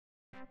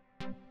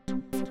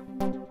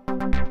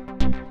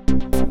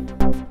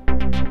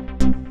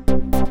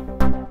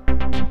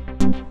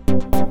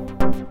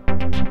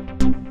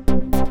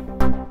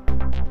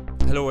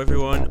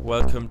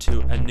welcome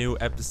to a new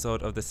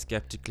episode of the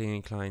Skeptically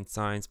Inclined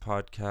Science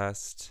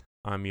Podcast.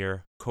 I'm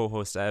your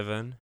co-host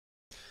Evan.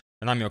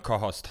 And I'm your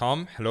co-host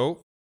Tom.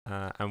 Hello.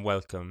 And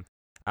welcome.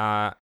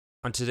 On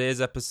today's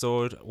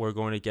episode, we're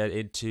going to get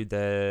into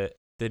the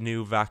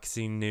new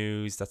vaccine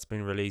news that's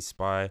been released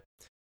by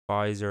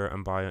Pfizer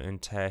and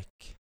BioNTech.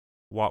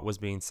 What was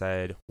being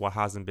said, what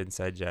hasn't been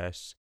said yet.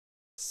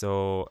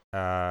 So,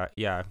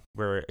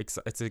 it's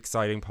an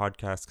exciting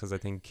podcast because I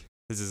think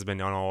this has been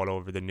on all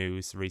over the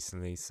news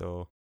recently.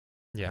 So,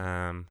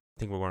 I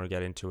think we're going to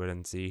get into it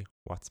and see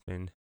what's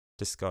been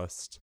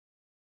discussed.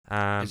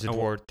 Is it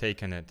worth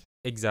taking it?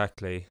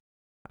 Exactly.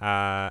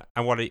 And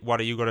what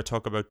are you going to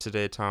talk about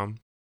today, Tom?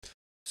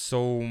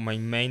 So my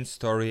main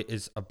story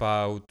is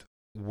about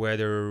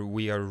whether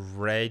we are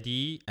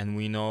ready and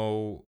we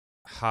know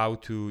how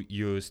to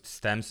use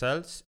stem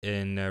cells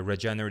in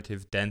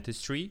regenerative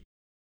dentistry.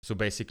 So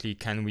basically,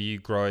 can we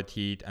grow a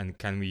teeth and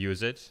can we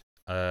use it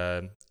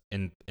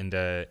in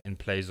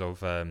place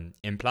of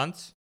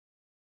implants?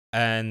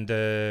 And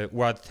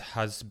what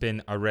has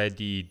been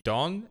already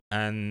done,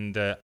 and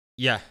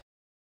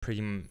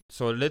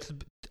so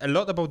a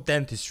lot about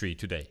dentistry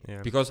today,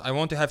 because I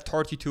want to have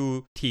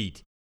 32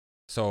 teeth,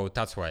 so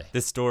that's why.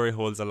 This story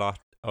holds a lot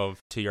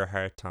to your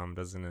heart, Tom,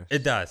 doesn't it?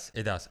 It does.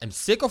 I'm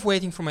sick of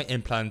waiting for my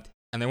implant,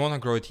 and I want to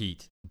grow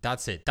teeth.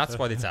 That's it. That's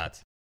what it's at.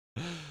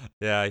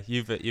 Yeah,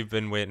 you've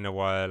been waiting a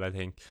while, I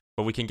think,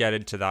 but we can get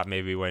into that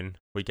maybe when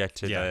we get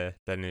to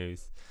the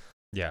news.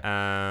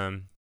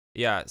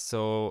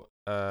 So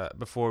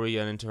before we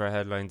get into our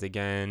headlines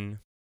again,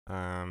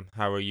 how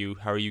are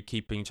you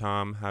keeping,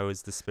 Tom? How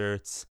is the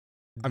spirits?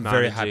 I'm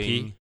very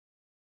happy,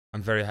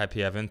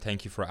 Evan.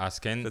 Thank you for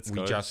asking. That's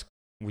good.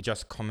 We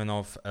just coming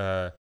off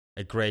a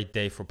great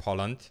day for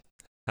Poland,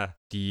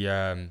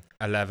 the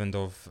 11th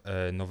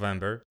of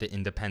November, the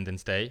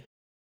Independence Day.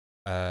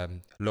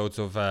 Loads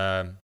of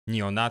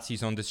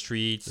neo-Nazis on the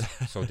streets,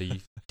 so the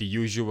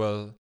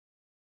usual.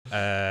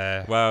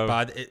 Wow.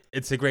 But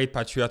it's a great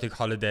patriotic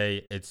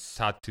holiday. It's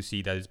sad to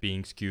see that it's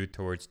being skewed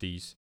towards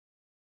these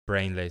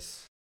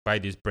brainless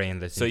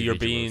individuals.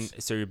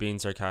 You're being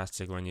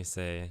sarcastic when you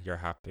say you're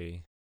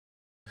happy.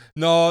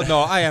 No,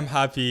 I am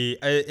happy.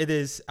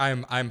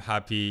 I'm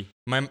happy.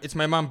 It's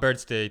my mom's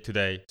birthday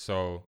today,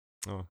 so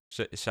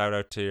shout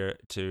out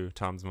to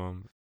Tom's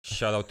mom.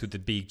 Shout out to the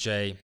big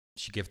J.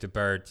 She gave the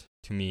birth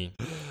to me.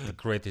 The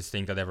greatest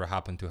thing that ever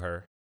happened to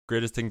her.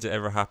 Greatest thing to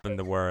ever happen in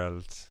the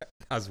world.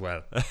 As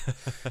well.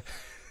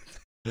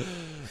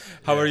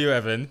 How are you,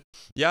 Evan?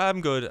 Yeah,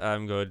 I'm good.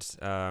 It's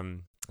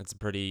a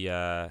pretty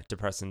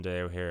depressing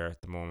day out here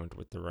at the moment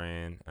with the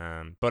rain.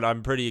 But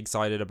I'm pretty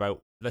excited about.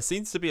 There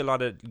seems to be a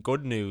lot of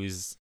good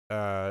news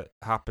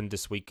happened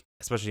this week,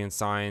 especially in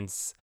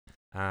science.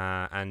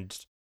 And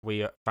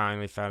we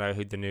finally found out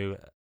who the new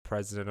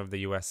president of the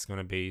US is going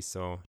to be.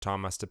 So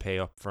Tom has to pay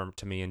up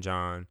to me and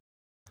John.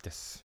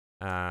 Yes.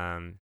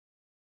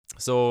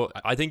 So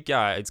I think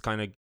it's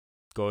kind of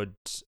good.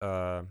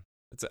 I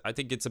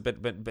think it's been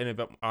a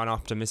bit an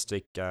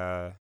optimistic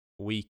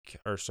week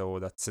or so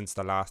that since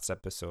the last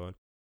episode.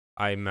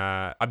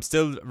 I'm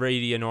still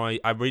really annoyed.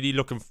 I'm really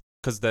looking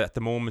because at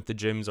the moment the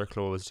gyms are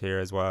closed here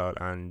as well,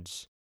 and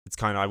it's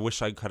kind of I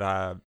wish I could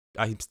have.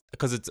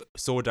 Because it's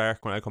so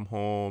dark when I come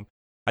home.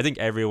 I think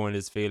everyone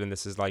is feeling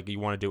this is like you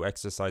want to do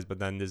exercise, but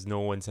then there's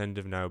no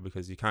incentive now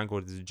because you can't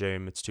go to the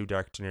gym. It's too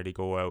dark to nearly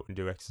go out and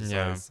do exercise.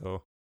 Yeah.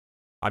 So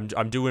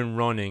I'm doing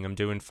running. I'm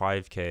doing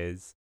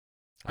 5Ks.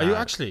 Are you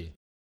actually?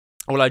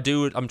 Well, I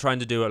do. I'm trying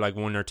to do it like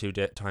 1 or 2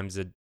 times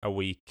a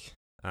week.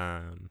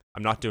 I'm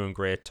not doing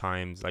great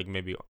times, like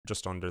maybe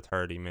just under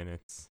 30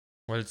 minutes.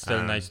 Well, it's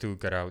still nice to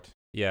get out.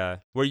 Yeah.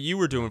 Where you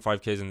were doing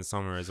 5Ks in the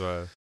summer as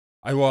well.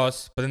 I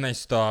was, but then I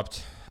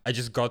stopped. I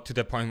just got to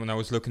the point when I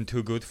was looking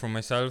too good for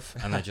myself,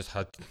 and I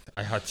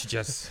had to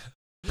just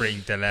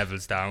bring the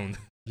levels down.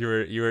 You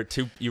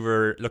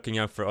were looking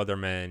out for other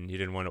men. You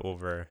didn't want to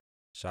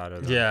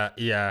overshadow them.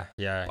 Yeah.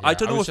 I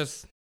don't know.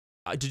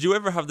 Did you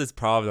ever have this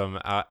problem?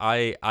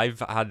 I've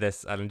had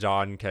this, and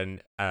John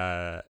can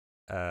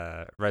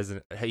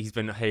resonate. He's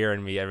been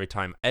hearing me every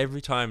time.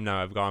 Every time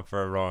now I've gone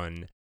for a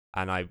run,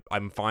 and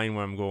I'm fine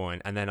where I'm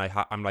going, and then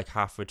I'm like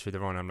halfway through the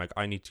run. I'm like,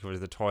 I need to go to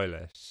the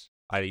toilet.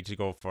 I need to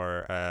go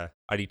for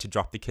I need to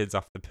drop the kids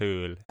off the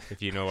pool, if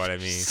you know what I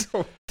mean.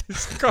 So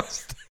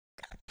disgusting.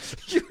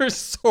 You're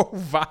so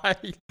vile.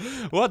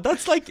 Well,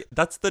 that's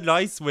the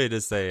nice way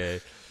to say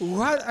it.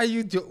 What are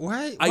you doing?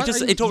 Why? I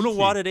don't know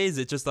what it is.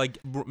 It's just like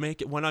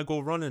make it when I go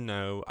running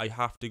now. I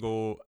have to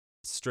go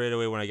straight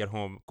away when I get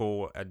home.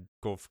 Go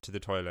to the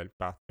toilet,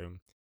 bathroom,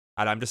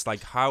 and I'm just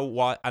like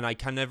what? And I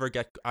can never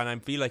get. And I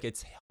feel like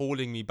it's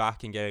holding me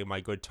back and getting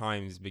my good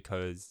times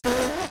because.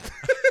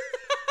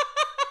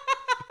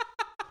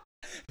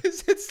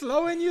 Is it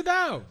slowing you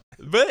down?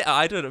 But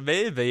I don't know,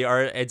 maybe,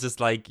 or it's just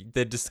like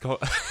the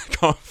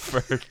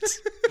discomfort.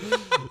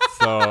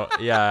 So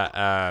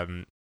yeah,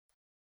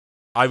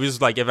 I was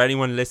like, if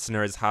anyone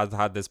listeners has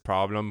had this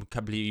problem,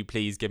 can you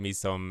please give me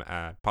some,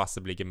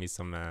 possibly give me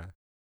some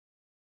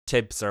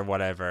tips or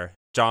whatever.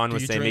 John Do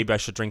was you saying drink- maybe I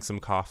should drink some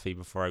coffee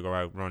before I go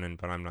out running,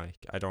 but I'm like,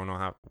 I don't know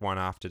how want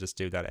to have to just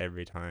do that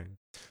every time.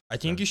 I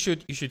think you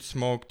should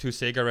smoke 2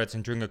 cigarettes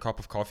and drink a cup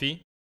of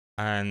coffee,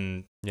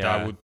 and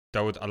Yeah.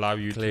 that would allow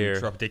you Clear. to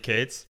drop the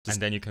kids, Just-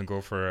 and then you can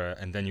go for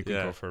Yeah.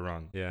 go for a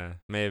run. Yeah,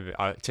 maybe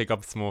I'll take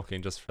up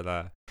smoking just for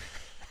that.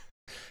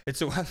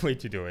 It's a one way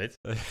to do it.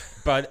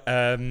 But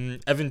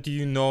Evan, do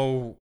you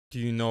know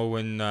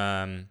when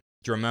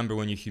do you remember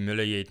when you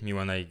humiliate me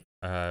when I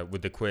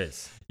with the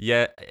quiz?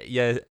 Yeah,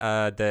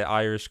 the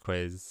Irish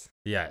quiz.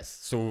 Yes.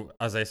 So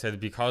as I said,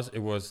 because it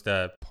was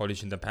the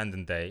Polish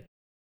Independence Day,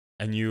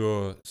 and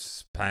you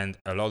spent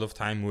a lot of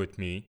time with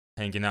me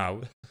hanging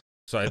out,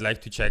 so I'd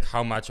like to check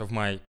how much of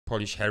my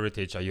Polish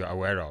heritage are you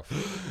aware of?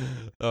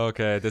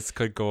 Okay, this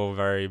could go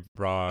very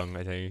wrong.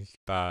 I think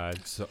bad.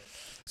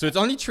 So it's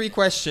only 3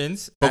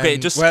 questions. Okay,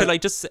 and, just well, can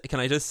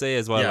I just say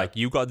as well, Yeah. like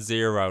you got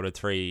 0 out of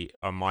 3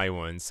 on my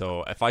one,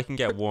 so if I can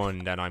get 1,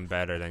 then I'm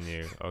better than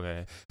you.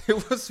 Okay.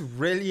 It was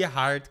really a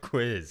hard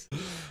quiz,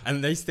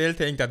 and I still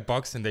think that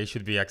Boxing Day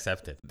should be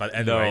accepted. But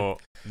anyway,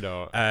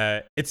 No.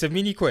 it's a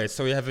mini quiz,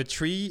 so we have a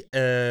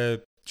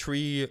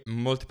three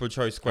multiple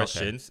choice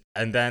questions,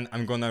 and then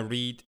I'm gonna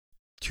read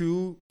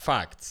 2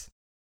 facts,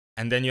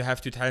 and then you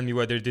have to tell me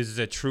whether this is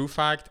a true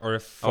fact or a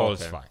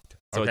false Okay. fact.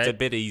 So Okay? it's a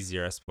bit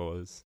easier, I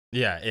suppose.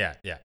 Yeah.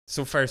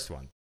 So first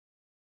one,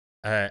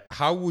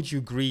 how would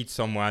you greet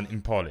someone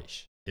in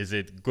Polish? Is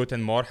it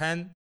guten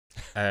morgen,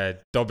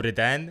 dobry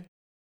den,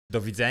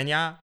 do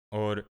widzenia,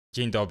 or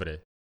dzień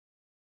dobry?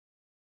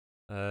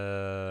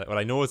 Well,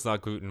 I know it's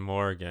not Guten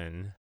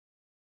Morgen.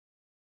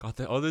 God,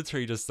 the other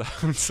 3 just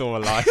sound so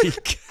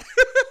alike.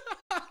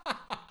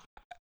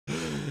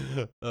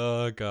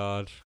 Oh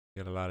God,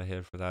 get a lot of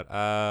hate for that.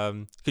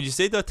 Could you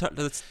say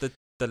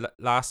the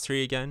last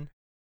 3 again?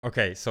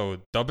 Okay, so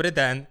dobry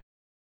den,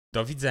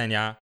 do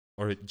widzenia,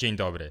 or dzień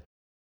dobry.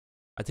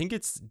 I think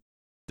it's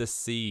the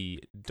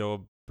C.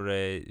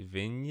 Dobre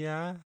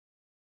Vinia.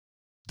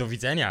 Do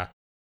widzenia.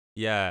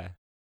 Yeah.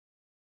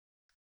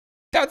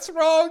 That's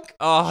wrong.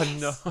 Oh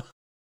Yes. no.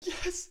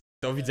 Yes.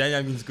 Do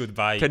widzenia means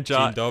goodbye. Can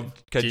John- Dzień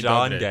Can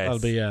John dobry. guess? I'll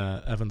be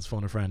Evan's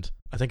phone a friend.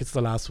 I think it's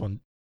the last one.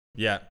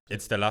 Yeah,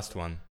 it's the last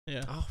one.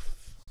 Yeah. Oh,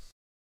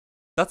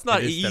 that's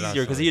not It is the last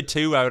easier because he one. had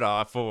 2 out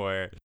of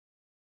 4.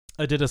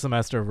 I did a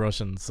semester of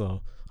Russian,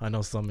 so I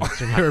know some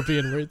Eastern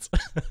European words.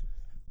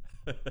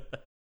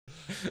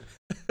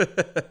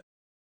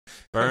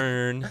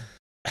 Burn.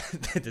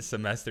 The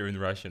semester in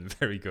Russian,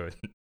 very good.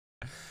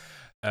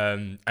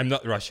 I'm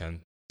not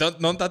Russian.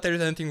 Not that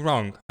there's anything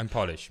wrong. I'm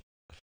Polish,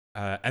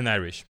 and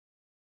Irish,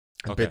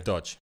 a Okay. bit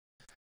Dutch.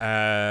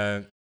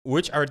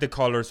 Which are the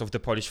colors of the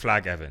Polish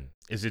flag, Evan?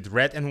 Is it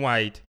red and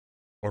white,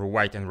 or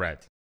white and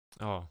red?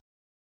 Oh,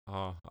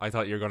 I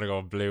thought you were gonna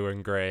go blue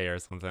and grey or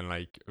something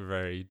like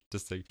very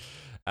distinct.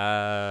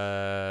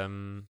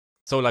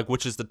 So like,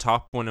 which is the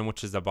top one and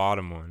which is the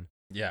bottom one?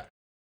 Yeah.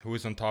 Who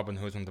is on top and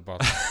who is on the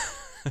bottom?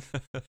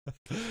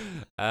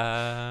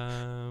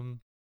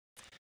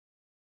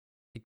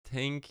 I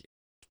think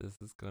this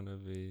is gonna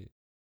be.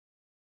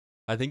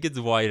 I think it's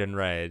white and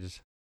red.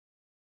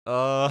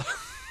 John,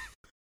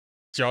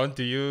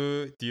 do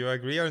you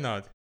agree or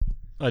not?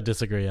 I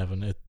disagree,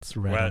 Evan. It's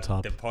red well, on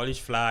top. the Polish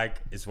flag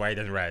is white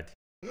and red.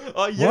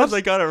 Oh yes, What?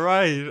 I got it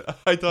right.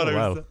 I thought Oh, it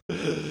was.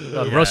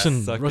 God, Yeah,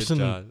 Russian Suck it, Russian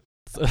John.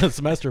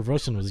 semester of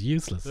Russian was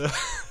useless.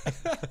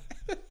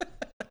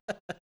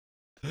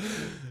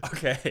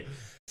 Okay,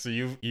 so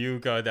you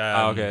got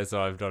Okay,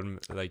 so I've done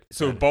like.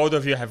 So 10. both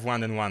of you have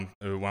 1 and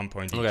 1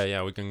 point each. Okay,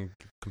 yeah, we can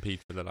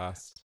compete for the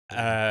last.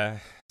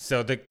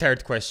 So the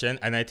third question,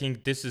 and I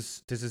think this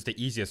is the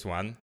easiest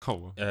one.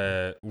 Oh.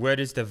 Where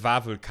is the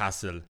Wawel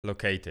Castle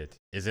located?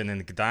 Is it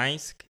in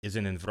Gdańsk? Is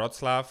it in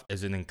Wrocław?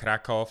 Is it in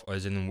Krakow? Or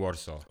is it in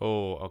Warsaw?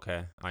 Oh,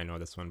 okay. I know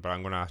this one, but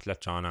I'm gonna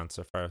let John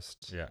answer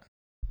first. Yeah.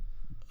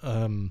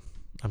 I'm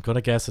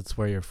gonna guess it's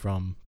where you're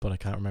from, but I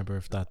can't remember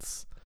if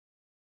that's.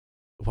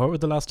 What were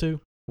the last 2?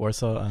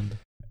 Warsaw and.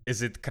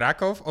 Is it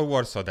Krakow or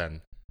Warsaw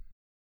then?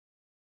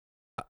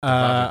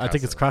 I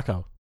think it's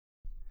Krakow.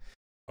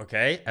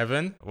 Okay,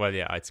 Evan? Well,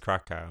 yeah, it's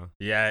Krakow.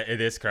 Yeah,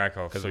 it is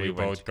Krakow. 'Cause So we you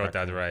went both to got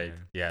that Krakow, right.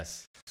 yeah.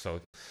 Yes. So,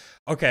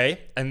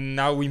 okay, and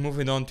now we're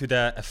moving on to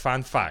the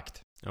fun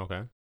fact.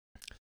 Okay.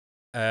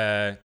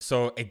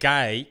 So a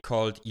guy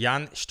called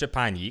Jan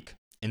Szczepanik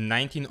in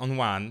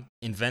 1901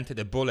 invented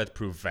a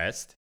bulletproof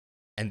vest,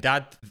 and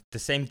that the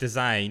same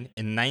design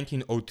in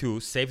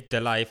 1902 saved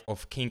the life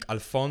of King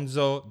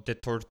Alfonso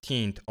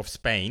XIII of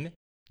Spain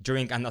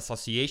during an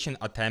assassination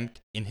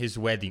attempt on his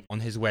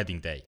wedding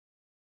day.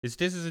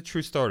 This is a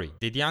true story.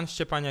 Did Jan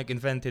Szczepanik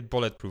invented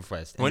bulletproof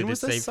vest? And When did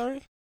was it this? save-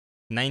 Sorry.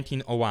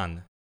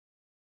 1901.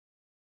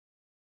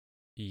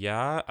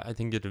 Yeah, I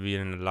think it'd be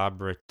an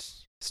elaborate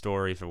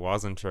story if it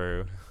wasn't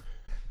true.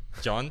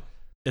 John?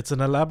 It's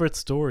an elaborate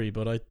story,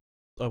 but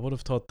I would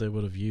have thought they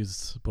would have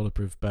used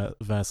bulletproof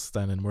vests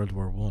then in World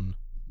War One.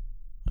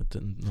 I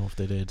didn't know if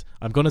they did.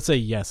 I'm gonna say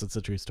yes. It's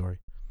a true story.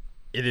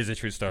 It is a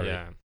true story.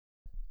 Yeah.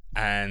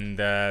 And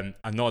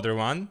another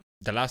one,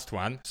 the last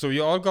one. So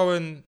you all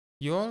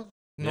know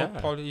Yeah.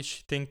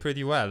 Polish thing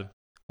pretty well.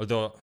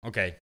 Although,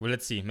 okay, well,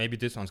 let's see. Maybe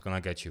this one's gonna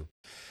get you.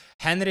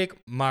 Henryk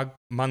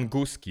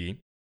Manguski.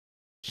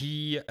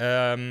 He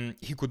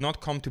could not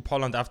come to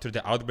Poland after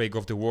the outbreak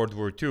of the World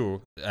War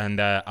II, and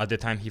at the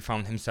time he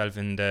found himself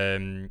in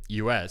the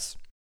US.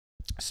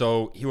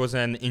 So he was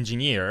an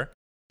engineer,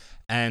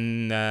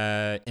 and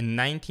in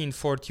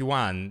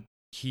 1941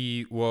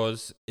 he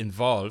was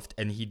involved,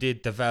 and he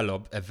did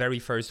develop a very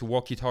first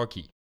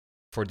walkie-talkie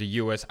for the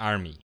US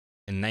Army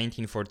in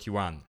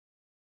 1941.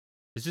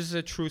 Is this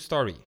a true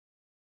story?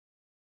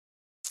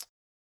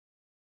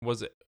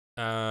 Was it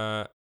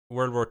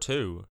World War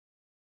II?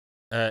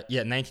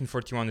 Yeah,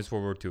 1941 is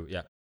World War II,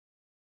 yeah.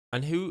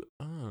 And who?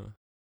 Oh.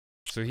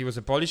 So he was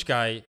a Polish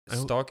guy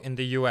stuck in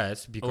the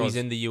US because... he's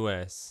in the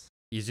US.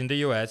 He's in the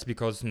US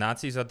because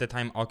Nazis at the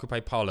time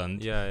occupied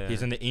Poland. Yeah.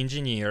 He's an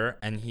engineer,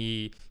 and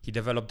he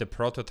developed the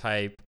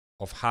prototype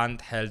of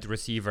handheld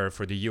receiver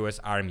for the US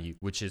Army,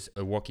 which is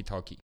a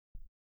walkie-talkie.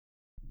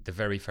 The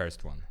very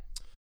first one.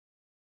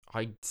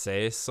 I'd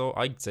say so.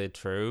 I'd say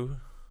true.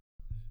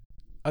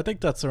 I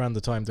think that's around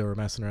the time they were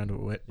messing around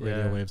with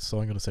radio waves, so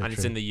I'm going to say and true.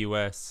 it's in the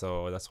US,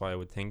 so that's why I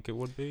would think it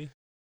would be.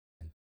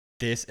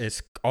 This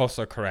is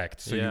also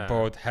correct. So you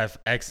both have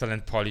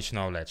excellent Polish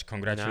knowledge.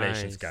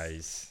 Congratulations,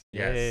 guys.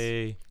 Yes.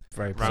 Yay.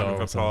 Very round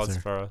of applause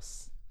for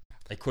us.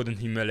 I couldn't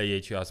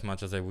humiliate you as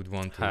much as I would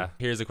want to.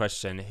 Here's a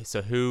question.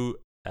 So who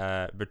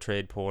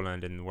betrayed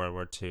Poland in World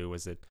War II?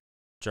 Was it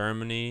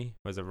Germany?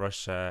 Was it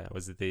Russia?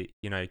 Was it the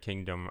United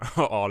Kingdom?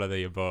 All of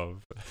the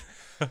above.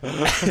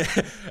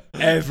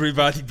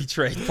 Everybody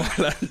betrayed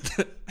Poland.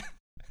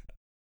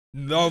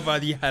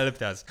 Nobody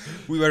helped us.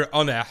 We were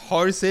on our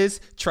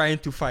horses trying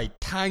to fight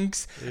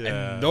tanks,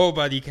 and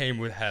nobody came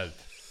with help.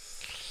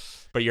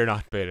 But you're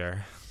not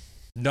bitter.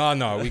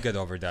 No, we got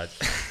over that.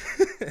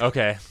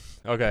 Okay.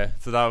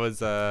 So that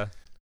was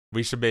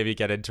we should maybe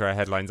get into our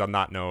headlines on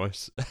that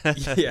note.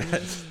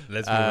 Yes.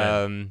 Let's move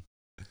on.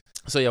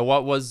 So yeah,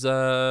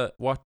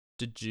 what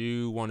did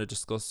you want to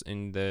discuss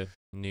in the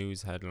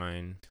news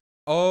headline?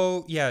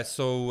 Oh yeah,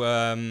 so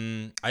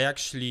I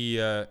actually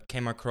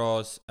came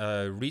across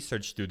a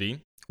research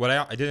study.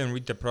 Well, I didn't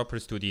read the proper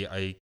study.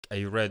 I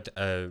read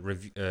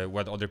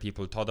what other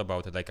people thought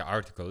about it, like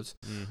articles.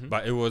 Mm-hmm.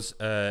 But it was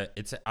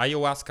it's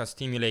ayahuasca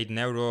stimulate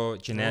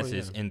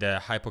neurogenesis in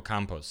the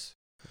hippocampus.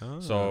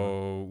 Oh.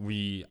 So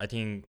I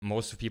think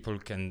most people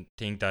can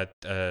think that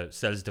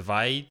cells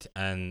divide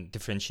and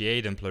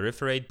differentiate and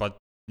proliferate, but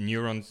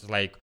neurons,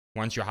 like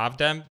once you have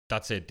them,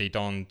 that's it. They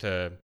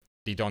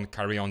don't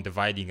carry on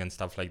dividing and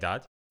stuff like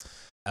that.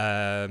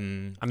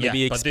 And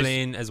maybe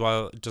explain as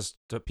well, just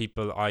to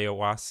people,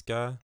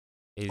 ayahuasca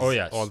is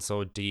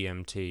also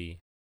DMT,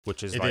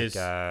 which is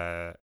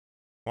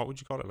what would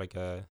you call it? Like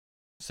a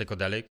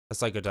psychedelic? A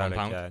psychedelic,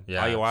 compound.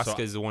 Yeah. Ayahuasca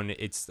is the one,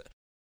 it's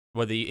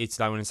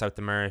down in South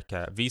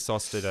America.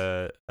 Vsauce did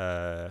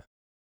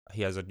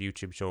he has a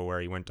YouTube show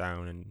where he went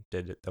down and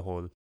did the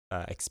whole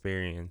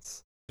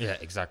experience. Yeah,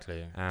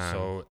 exactly.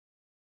 So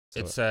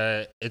it's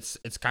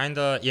kind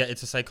of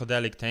it's a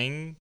psychedelic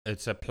thing.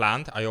 It's a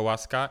plant,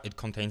 ayahuasca. It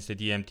contains the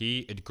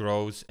DMT. It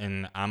grows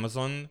in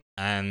Amazon,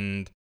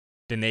 and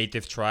the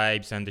native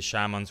tribes and the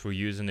shamans were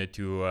using it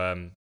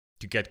to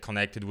get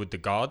connected with the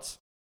gods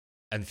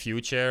and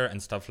future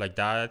and stuff like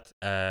that.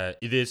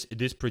 It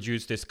is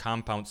produced this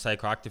compound,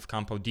 psychoactive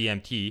compound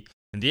DMT,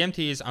 and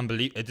DMT is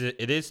unbelievable.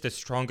 It is the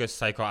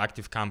strongest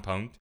psychoactive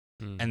compound,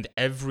 and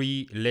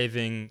every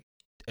living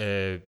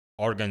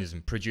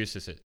organism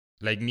produces it.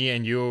 Like me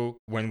and you,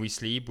 when we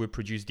sleep, we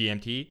produce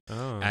DMT.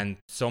 And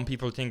some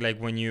people think like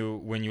when you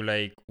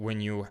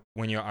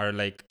are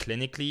like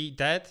clinically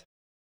dead,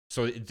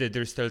 so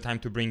there's still time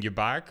to bring you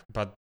back.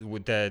 But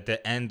with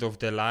the end of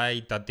the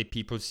light that the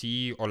people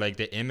see, or like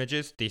the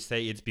images, they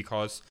say it's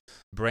because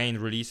brain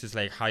releases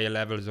like higher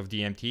levels of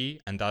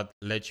DMT, and that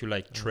lets you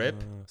like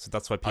trip. So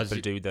that's why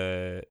people do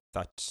that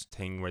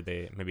thing where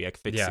they maybe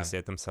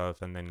asphyxiate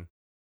themselves and then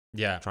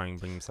try and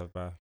bring themselves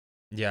back.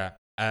 Yeah.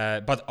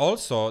 But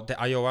also the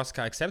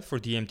ayahuasca, except for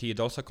DMT, it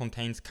also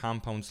contains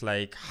compounds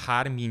like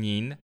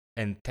harminin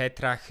and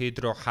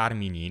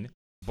tetrahydroharminin,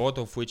 both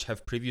of which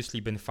have previously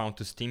been found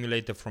to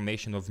stimulate the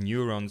formation of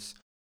neurons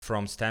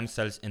from stem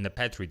cells in a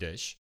petri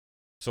dish.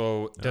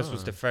 So this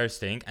was the first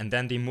thing, and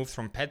then they moved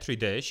from petri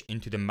dish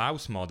into the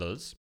mouse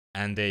models,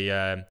 and they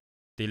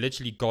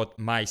literally got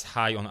mice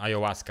high on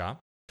ayahuasca,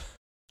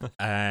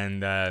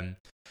 and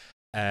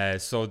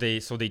so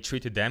they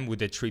treated them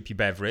with a trippy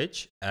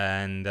beverage,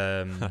 and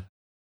you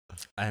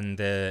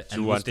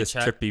want this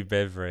trippy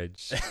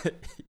beverage.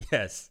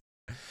 Yes.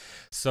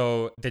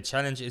 So the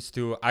challenge is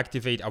to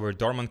activate our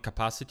dormant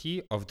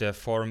capacity of the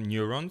formed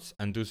neurons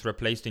and thus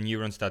replace the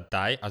neurons that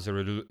die as a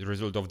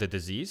result of the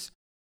disease.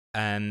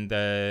 And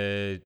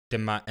they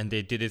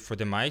did it for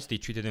the mice. They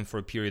treated them for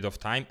a period of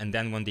time, and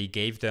then when they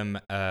gave them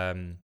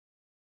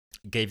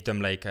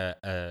like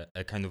a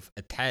kind of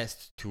a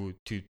test to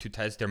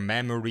test their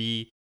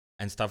memory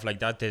and stuff like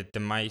that, the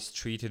mice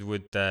treated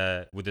with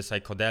the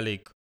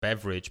psychedelic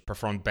beverage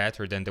performed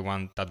better than the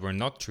one that were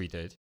not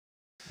treated.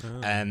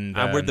 And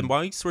were the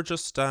mice were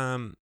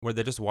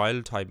they just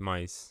wild type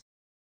mice?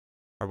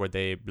 or were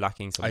they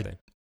lacking something?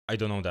 I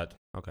don't know that.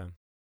 Okay.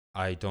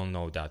 I don't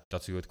know that.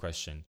 That's a good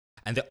question.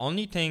 And the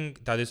only thing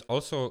that is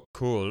also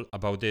cool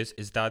about this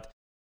is that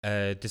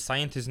the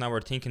scientists now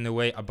are thinking a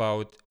way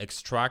about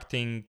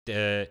extracting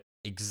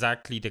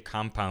exactly the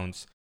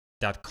compounds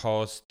that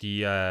cause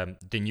the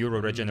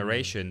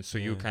neuroregeneration. So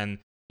you can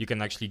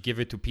actually give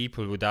it to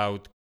people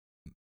without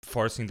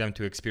forcing them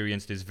to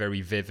experience these very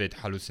vivid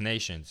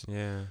hallucinations.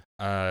 Yeah.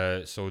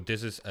 So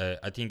this is,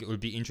 I think it will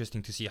be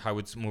interesting to see how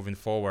it's moving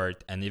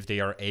forward, and if they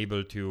are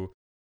able to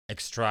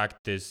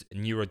extract this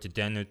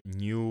neurogenesis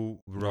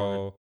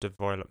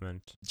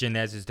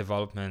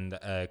development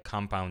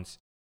compounds,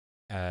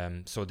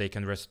 so they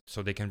can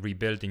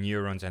rebuild the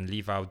neurons and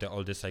leave out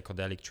all the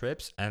psychedelic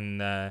trips.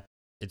 And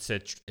it's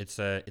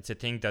a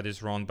thing that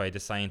is run by the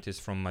scientists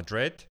from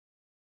Madrid.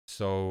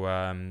 So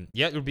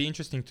it'll be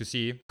interesting to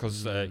see,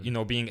 because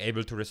being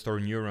able to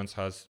restore neurons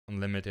has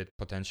unlimited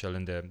potential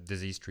in the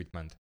disease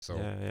treatment. So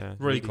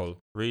really cool,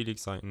 really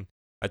exciting.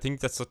 I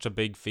think that's such a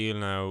big field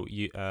now.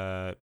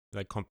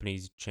 Like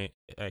companies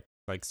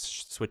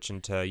switching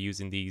to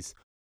using these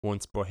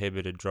once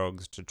prohibited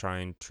drugs to try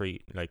and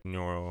treat like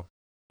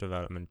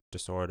neurodevelopment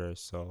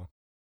disorders. So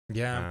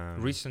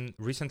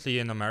recently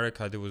in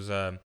America there was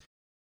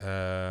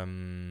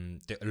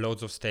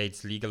loads of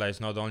states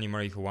legalized not only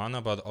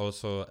marijuana but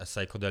also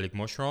psychedelic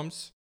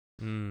mushrooms.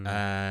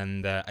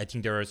 And I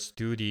think there are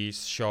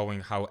studies showing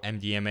how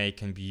MDMA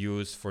can be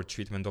used for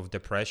treatment of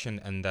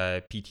depression and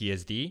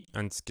PTSD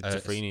and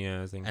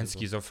schizophrenia, I think, and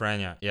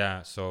schizophrenia.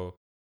 Yeah, so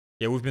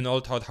we've been all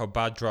taught how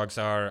bad drugs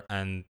are,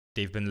 and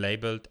they've been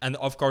labeled. And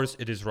of course,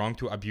 it is wrong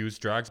to abuse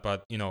drugs,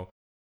 but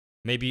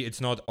maybe it's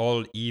not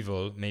all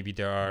evil. Maybe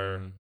there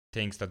are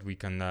things that we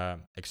can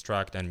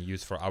extract and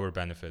use for our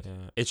benefit.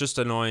 Yeah. It's just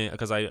annoying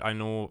because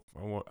I'm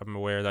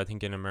aware that I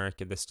think in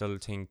America they still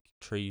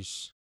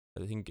treat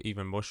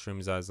even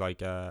mushrooms as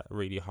like a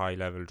really high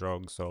level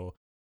drug. So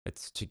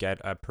it's to get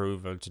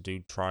approval to do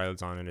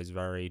trials on it is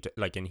very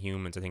like in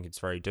humans. I think it's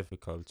very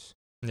difficult.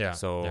 Yeah.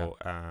 So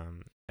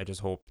I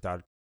just hope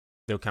that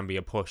there can be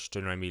a push to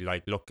maybe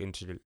like look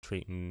into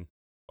treating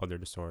other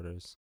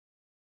disorders.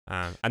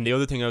 And the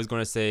other thing I was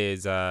going to say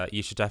is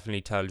you should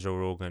definitely tell Joe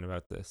Rogan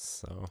about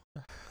this. So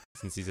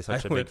since he's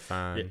such a big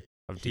fan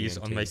of DMT. He's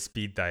on my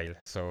speed dial.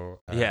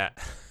 So yeah.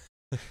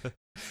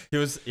 He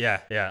was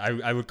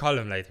I would call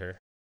him later.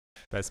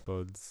 Best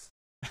buds.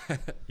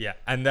 Yeah.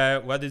 And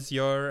what is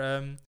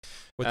your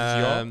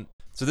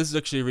so this is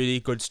actually a really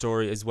good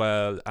story as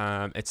well.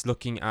 It's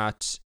looking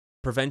at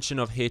prevention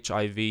of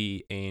HIV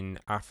in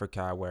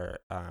Africa, where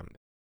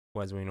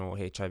as we know,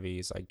 HIV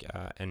is like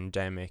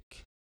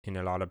endemic in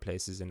a lot of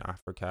places in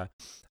Africa,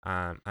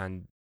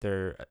 and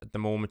at the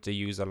moment they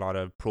use a lot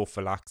of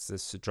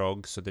prophylaxis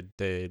drugs, so that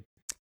the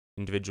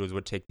individuals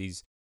would take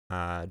these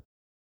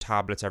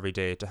tablets every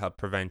day to help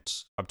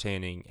prevent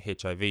obtaining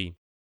HIV.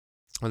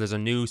 Well, there's a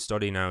new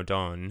study now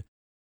done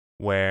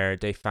where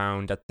they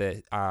found that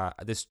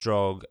this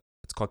drug,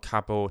 it's called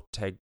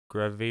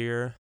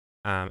cabotegravir,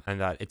 and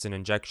that it's an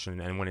injection,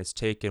 and when it's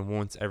taken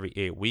once every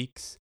 8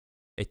 weeks,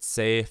 it's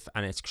safe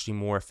and it's actually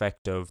more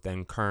effective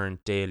than current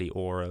daily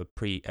oral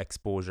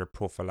pre-exposure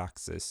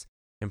prophylaxis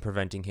in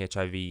preventing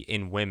HIV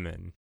in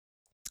women.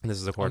 And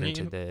this is according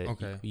to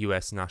the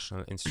U.S.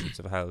 National Institutes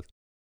of Health.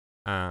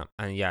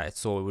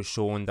 So it was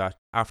shown that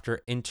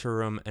after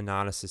interim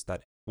analysis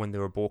that when they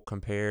were both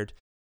compared,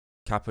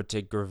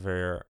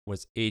 cabotegravir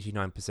was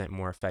 89%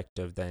 more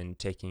effective than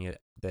taking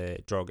the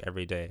drug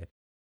every day.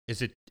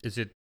 Is it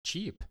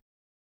cheap?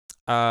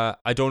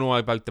 I don't know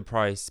about the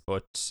price,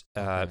 but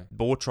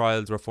both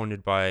trials were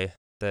funded by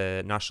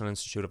the National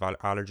Institute of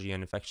Allergy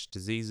and Infectious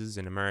Diseases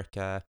in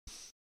America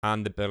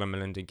and the Bill and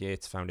Melinda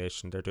Gates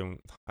Foundation.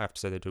 I have to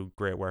say, they do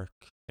great work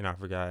in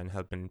Africa and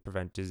helping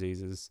prevent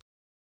diseases.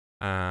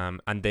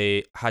 And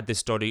they had this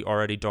study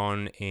already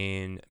done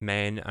in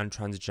men and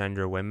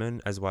transgender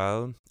women as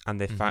well, and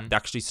they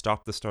actually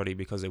stopped the study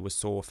because it was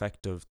so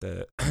effective,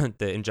 the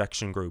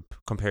injection group,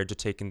 compared to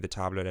taking the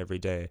tablet every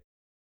day.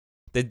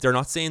 They're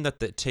not saying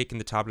that taking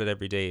the tablet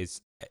every day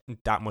is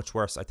that much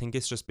worse. I think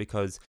it's just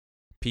because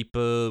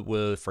people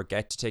will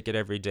forget to take it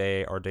every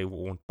day, or they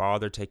won't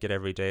bother take it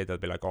every day. They'll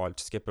be like, oh, I'll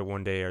skip it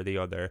one day or the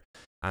other.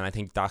 And I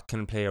think that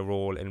can play a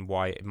role in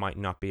why it might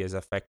not be as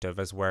effective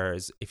as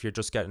whereas if you're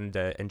just getting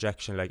the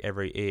injection like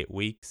every 8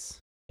 weeks,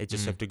 you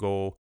just have to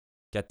go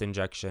get the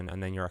injection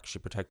and then you're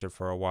actually protected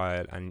for a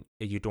while, and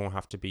you don't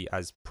have to be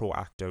as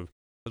proactive.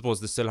 I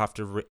suppose they still have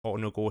to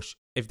negotiate.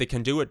 If they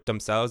can do it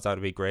themselves, that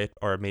would be great.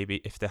 Or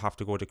maybe if they have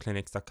to go to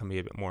clinics, that can be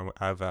a bit more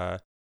of a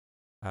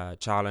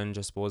challenge,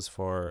 I suppose,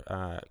 for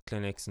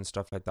clinics and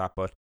stuff like that.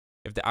 But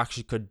if they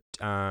actually could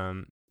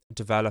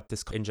develop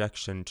this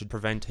injection to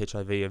prevent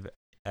HIV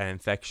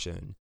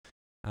infection,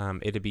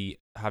 it'd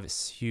have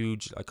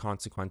huge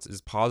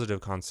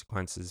positive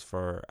consequences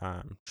for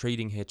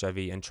treating HIV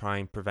and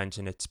trying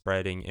preventing it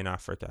spreading in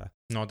Africa.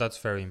 No, that's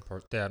very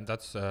important. Yeah,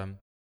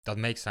 that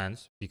makes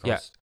sense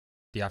because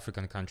the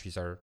African countries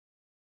are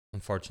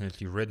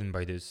unfortunately ridden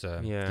by this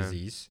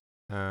disease.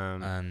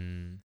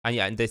 And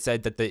they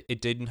said that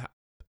it didn't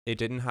it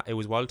didn't. It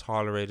was well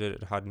tolerated.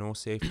 It had no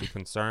safety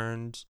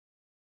concerns.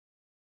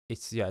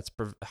 It's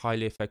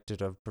highly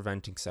effective of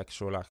preventing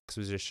sexual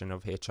acquisition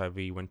of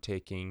HIV when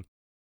taking.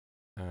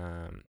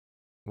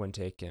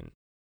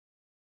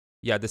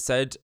 Yeah, they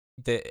said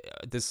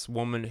this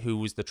woman who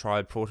was the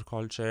trial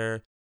protocol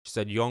chair, she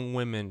said young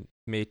women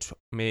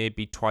may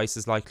be twice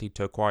as likely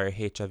to acquire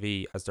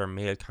HIV as their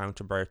male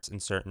counterparts in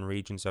certain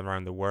regions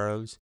around the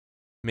world,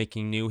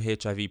 making new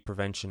HIV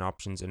prevention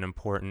options an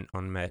important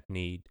unmet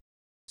need.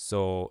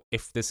 So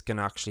if this can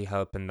actually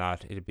help in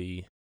that, it'd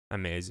be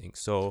amazing.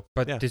 So,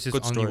 But yeah, this is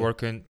good only story.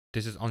 working.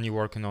 This is only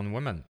working on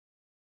women.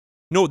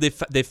 No, they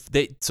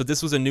so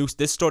this was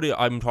this study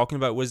I'm talking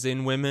about was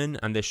in women,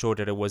 and they showed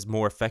that it was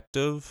more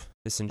effective,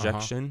 this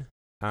injection.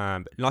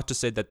 Not to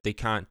say that they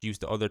can't use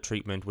the other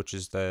treatment, which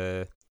is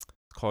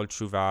called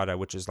Truvada,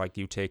 which is like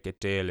you take it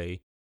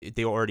daily.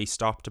 They already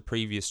stopped a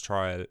previous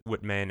trial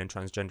with men and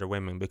transgender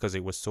women because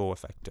it was so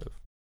effective.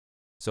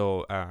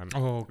 So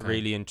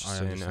really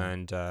interesting,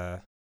 and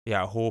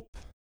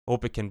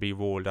hope it can be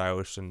rolled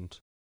out and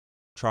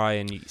try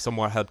and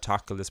somewhat help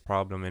tackle this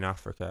problem in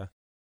Africa.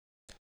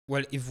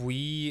 Well, if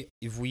we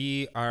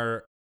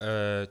are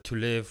to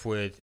live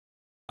with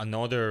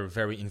another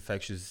very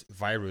infectious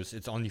virus,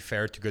 it's only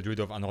fair to get rid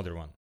of another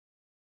one.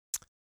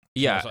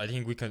 Yeah. So I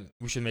think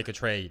we should make a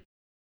trade.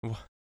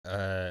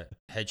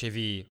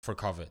 HIV for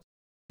COVID.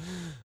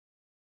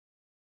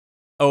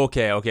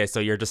 Okay. So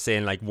you're just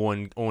saying like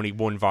only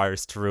one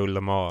virus to rule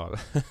them all.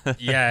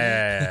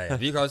 Yeah.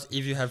 Because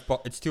if you have,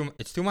 it's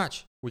too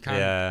much. We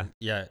can't.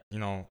 Yeah.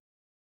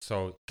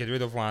 So get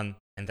rid of one,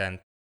 and then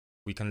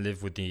we can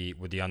live with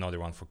the another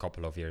one for a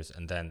couple of years,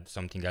 and then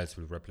something else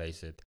will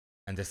replace it,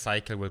 and the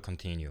cycle will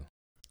continue.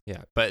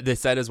 Yeah, but they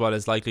said as well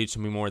it's likely to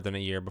be more than a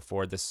year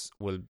before this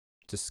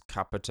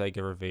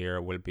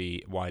cabotegravir will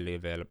be widely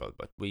available.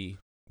 But we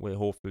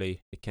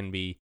hopefully it can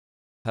be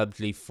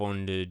heavily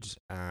funded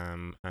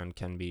and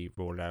can be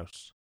rolled out.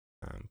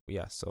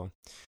 So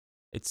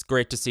it's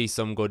great to see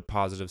some good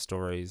positive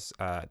stories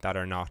that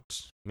are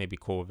not maybe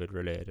COVID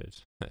related.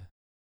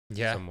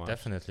 Yeah, somewhat.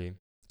 Definitely.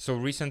 So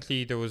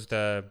recently there was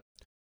the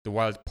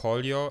wild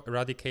polio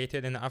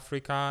eradicated in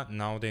Africa.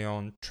 Now they're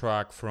on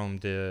track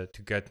to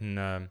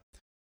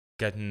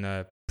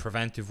getting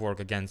preventive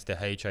work against the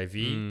HIV.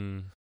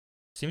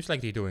 Seems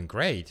like they're doing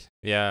great.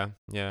 Yeah.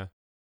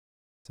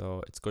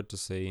 So it's good to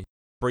see.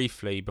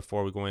 Briefly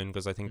before we go in,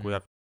 because I think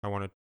we'll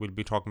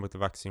be talking about the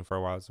vaccine for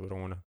a while, so we don't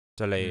want to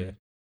delay it.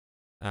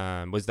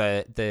 Was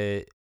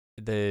the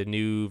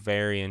new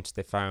variant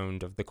they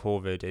found of the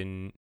COVID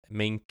in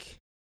mink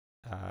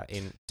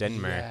in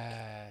Denmark?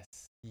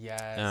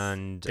 Yes.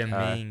 And the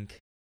mink.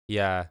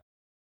 Yeah.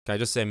 Can I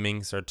just say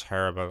minks are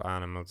terrible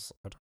animals?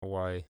 I don't know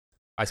why.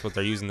 I suppose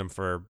they're using them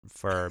for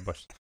fur,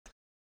 but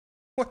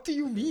What do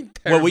you mean?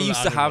 Well, we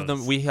used to have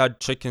them. We had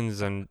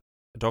chickens and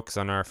ducks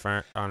on our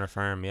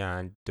farm, yeah,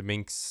 and the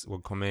minks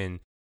would come in,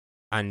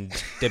 and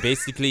they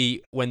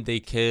basically when they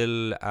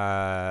kill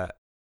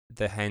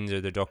the hens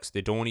or the ducks,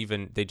 they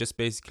just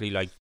basically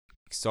like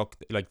suck,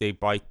 like they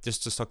bite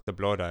just to suck the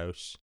blood out,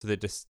 so they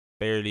just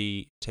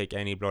barely take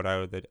any blood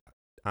out of the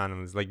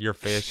animals, like your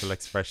facial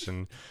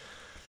expression.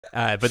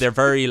 But they're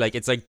very like,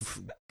 it's like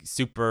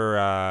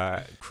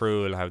super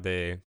cruel how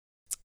they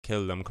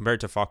kill them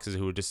compared to foxes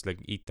who would just like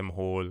eat them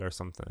whole or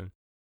something.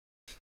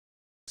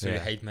 So you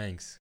hate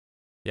minks?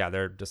 Yeah,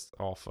 they're just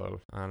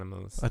awful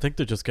animals. I think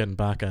they're just getting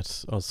back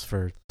at us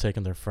for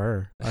taking their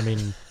fur. I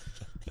mean,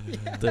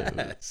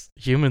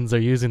 humans are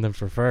using them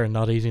for fur and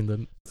not eating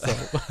them. So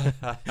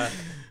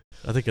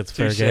I think it's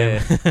fair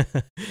game.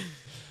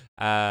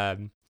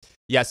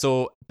 Yeah,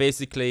 so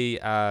basically,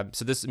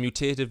 so this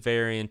mutated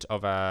variant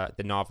of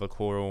the novel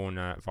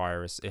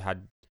coronavirus, it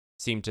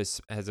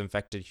has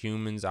infected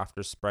humans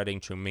after spreading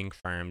through mink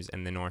farms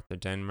in the north of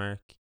Denmark.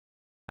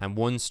 And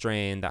one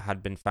strain that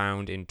had been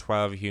found in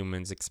 12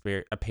 humans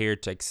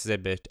appeared to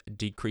exhibit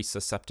decreased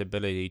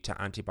susceptibility to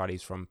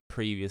antibodies from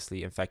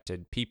previously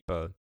infected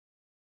people.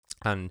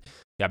 And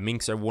yeah,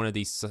 minks are one of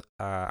these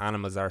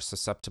animals that are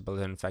susceptible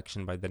to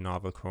infection by the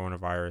novel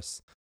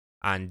coronavirus.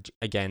 And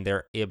again,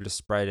 they're able to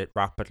spread it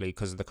rapidly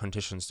because of the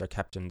conditions they're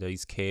kept in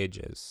these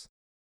cages.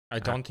 I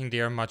don't think they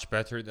are much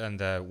better than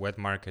the wet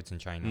markets in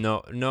China.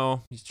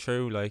 No, it's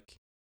true. Like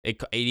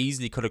it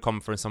easily could have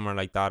come from somewhere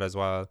like that as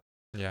well.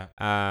 Yeah.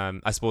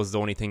 I suppose the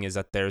only thing is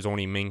that there's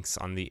only minks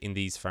in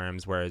these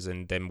farms, whereas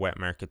in them wet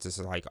markets, it's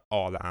like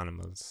all the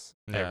animals,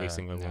 every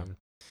single one.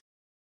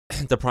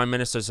 The Prime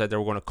Minister said they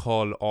were going to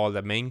cull all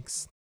the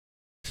minks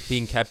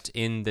being kept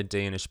in the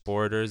Danish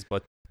borders,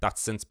 but that's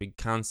since been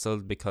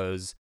cancelled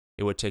because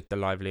it would take the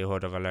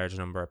livelihood of a large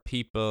number of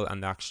people,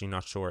 and they're actually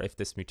not sure if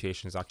this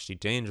mutation is actually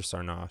dangerous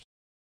or not.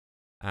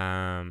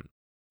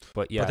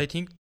 But yeah. But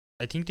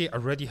I think they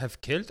already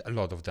have killed a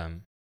lot of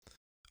them.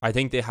 I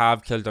think they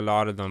have killed a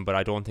lot of them, but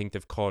I don't think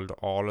they've culled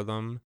all of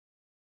them.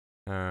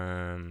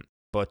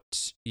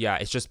 But yeah,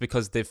 it's just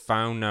because they've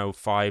found now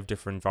 5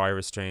 different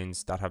virus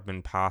strains that have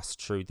been passed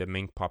through the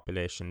mink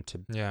population to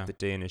the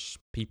Danish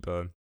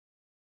people.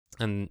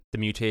 And the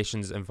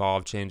mutations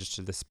involve changes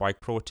to the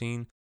spike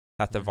protein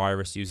that the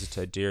virus uses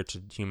to adhere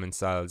to human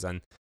cells, and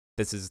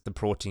this is the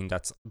protein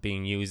that's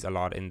being used a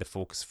lot in the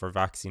focus for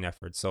vaccine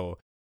efforts. So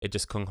it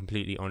just can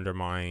completely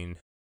undermine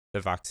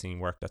the vaccine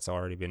work that's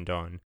already been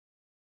done.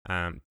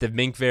 The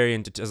mink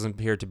variant doesn't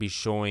appear to be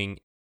showing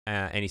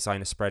any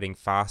sign of spreading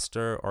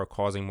faster or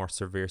causing more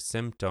severe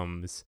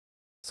symptoms.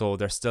 So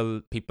there's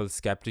still people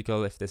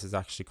skeptical if this is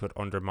actually could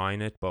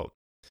undermine it, but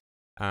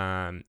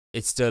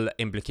it's still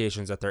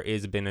implications that there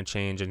is been a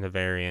change in the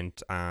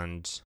variant,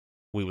 and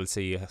we will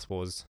see, I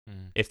suppose,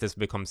 if this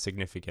becomes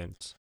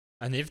significant.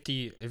 And if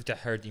the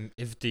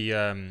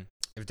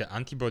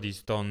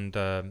antibodies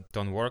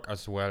don't work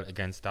as well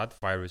against that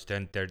virus,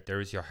 then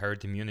there is your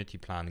herd immunity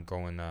plan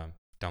going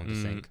down the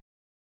sink.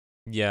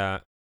 Yeah,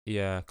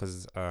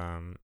 because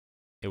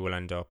it will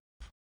end up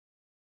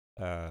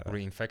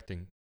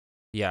reinfecting.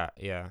 Yeah.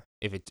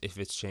 If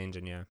it's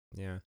changing,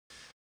 yeah.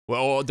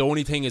 Well, the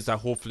only thing is that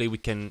hopefully we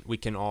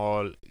can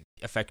all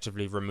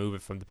effectively remove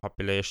it from the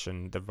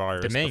population, the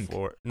virus. The mink.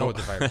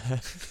 The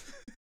virus.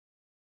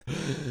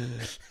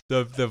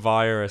 the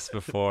virus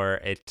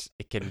before it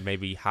can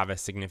maybe have a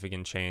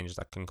significant change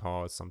that can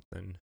cause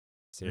something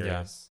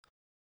serious.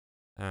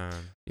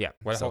 Yeah.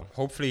 Well,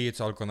 hopefully it's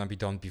all gonna be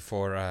done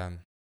before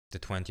the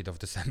 20th of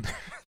December.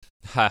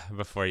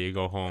 Before you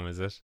go home, is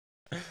it?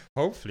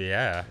 Hopefully,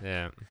 yeah.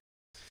 Yeah.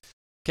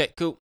 Okay,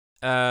 cool.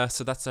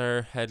 So that's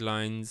our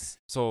headlines.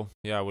 So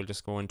yeah, we'll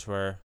just go into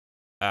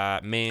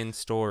our main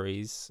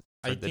stories.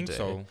 I think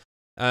so.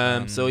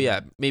 So yeah,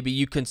 maybe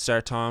you can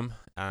start, Tom,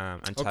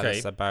 and tell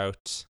us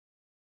about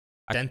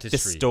dentistry. The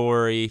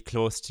story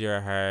close to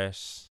your heart.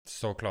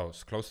 So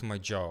close to my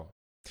jaw.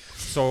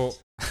 So,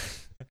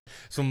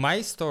 so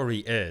my story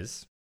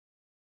is,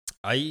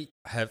 I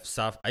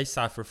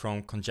suffer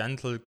from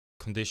congenital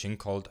condition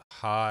called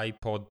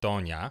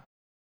hypodonia,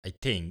 I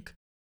think.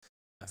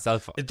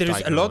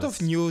 There's a lot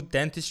of new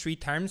dentistry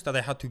terms that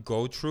I had to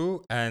go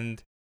through,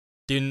 and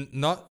they're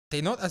not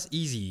as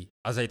easy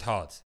as I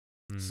thought.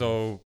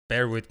 So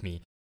bear with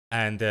me.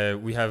 And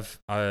we have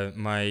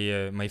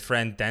my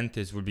friend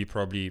dentist will be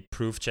probably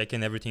proof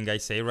checking everything I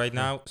say right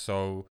now.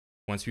 So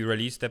once we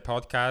release the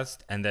podcast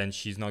and then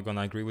she's not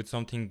gonna agree with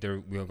something,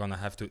 we're gonna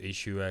have to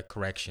issue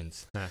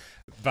corrections.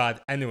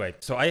 But anyway,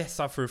 so I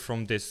suffer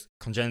from this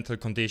congenital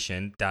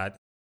condition that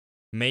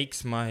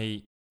makes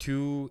my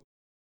two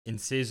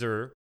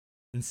incisor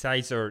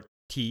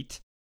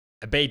teeth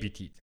a baby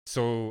teeth.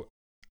 So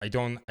I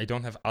don't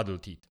have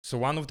adult teeth. So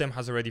one of them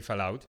has already fell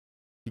out.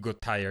 He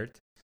got tired.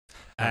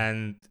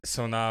 And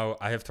so now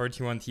I have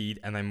 31 teeth,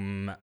 and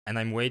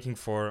I'm waiting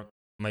for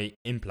my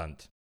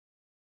implant.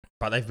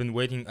 But I've been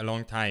waiting a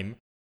long time,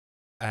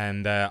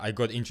 and I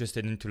got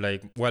interested into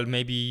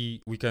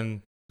maybe we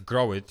can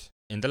grow it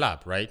in the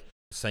lab, right?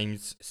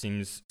 Seems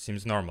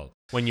normal.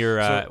 When you're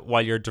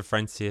while you're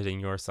differentiating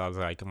yourselves,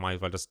 I might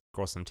as well just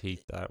grow some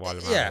teeth while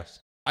I'm at it.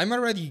 I'm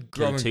already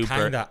growing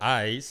kinda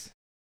eyes.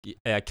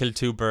 Yeah, kill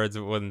two birds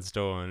with one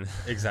stone.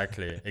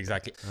 Exactly.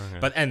 Okay.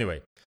 But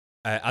anyway,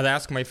 I'd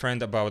ask my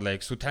friend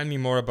about so tell me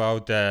more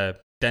about the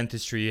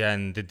dentistry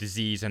and the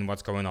disease and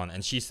what's going on.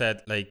 And she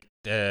said the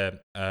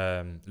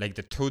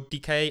tooth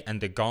decay and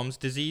the gums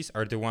disease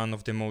are one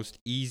of the most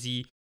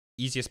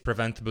easiest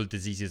preventable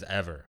diseases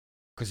ever,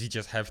 because you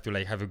just have to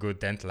have a good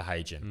dental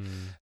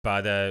hygiene.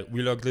 But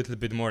we looked a little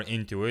bit more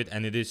into it,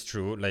 and it is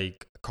true.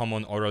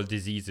 Common oral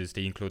diseases,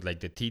 they include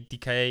the teeth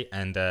decay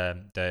and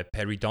the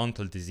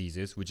periodontal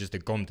diseases, which is the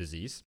gum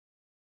disease.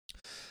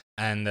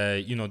 And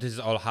this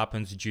all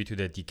happens due to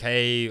the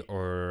decay,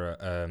 or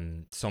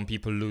some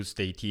people lose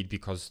their teeth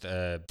because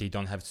they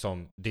don't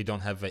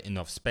have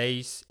enough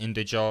space in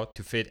the jaw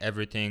to fit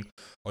everything,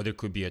 or there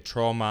could be a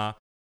trauma,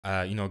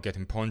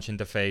 getting punched in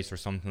the face or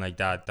something like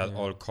that. That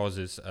all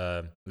causes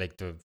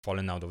the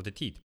falling out of the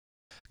teeth.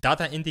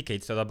 Data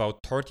indicates that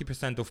about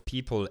 30% of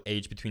people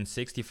aged between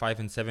 65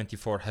 and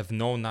 74 have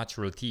no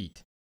natural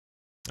teeth.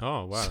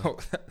 Oh wow! So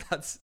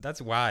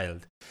that's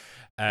wild.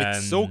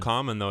 It's so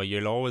common though.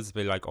 You'll always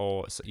be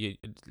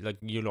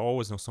you'll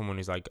always know someone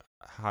who's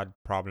had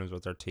problems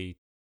with their teeth.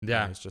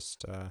 Yeah, it's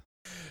just.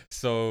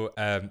 So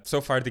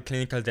far the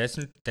clinical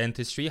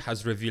dentistry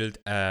has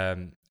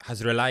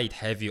relied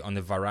heavy on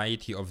a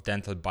variety of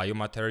dental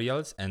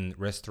biomaterials and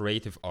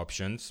restorative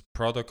options,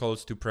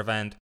 protocols to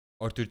prevent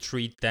or to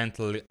treat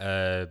dental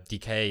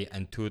decay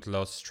and tooth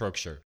loss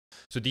structure.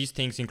 So these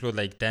things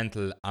include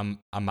dental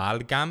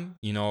amalgam,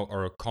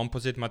 or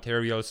composite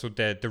material. So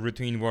the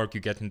routine work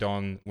you get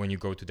done when you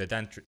go to the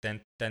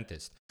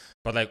dentist.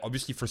 But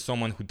obviously for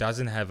someone who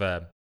doesn't have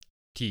a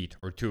teeth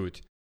or tooth,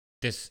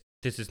 this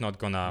is not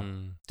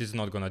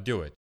gonna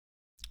do it.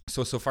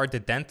 So far the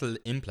dental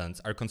implants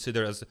are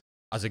considered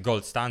as a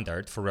gold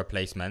standard for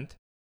replacement.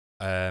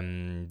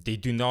 They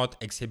do not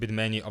exhibit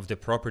many of the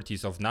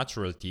properties of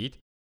natural teeth,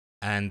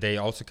 and they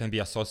also can be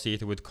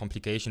associated with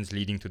complications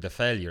leading to the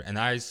failure. And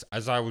as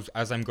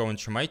I'm going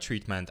through my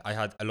treatment, I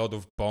had a lot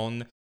of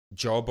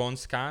jawbone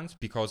scans,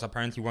 because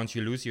apparently once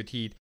you lose your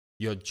teeth,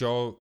 your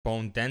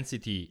jawbone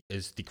density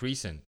is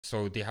decreasing.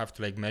 So they have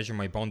to measure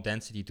my bone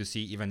density to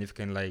see even if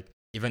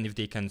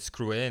they can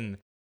screw in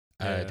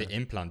the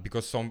implant,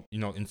 because some,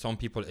 in some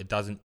people it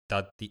doesn't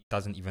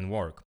even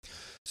work.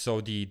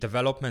 So the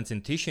developments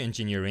in tissue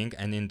engineering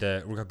and in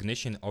the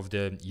recognition of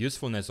the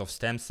usefulness of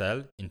stem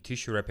cell in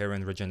tissue repair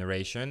and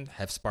regeneration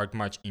have sparked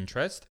much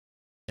interest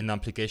in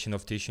application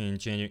of tissue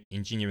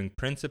engineering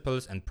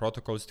principles and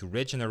protocols to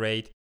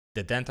regenerate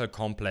the dental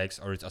complex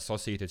or its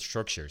associated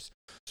structures.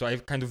 So I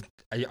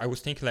was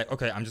thinking like,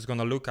 okay, I'm just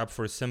gonna look up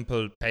for a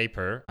simple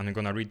paper and I'm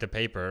gonna read the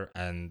paper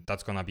and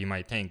that's gonna be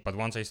my thing. But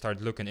once I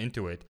start looking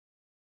into it,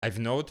 I've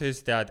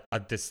noticed that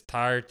at the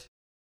start,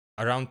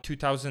 around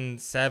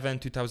 2007,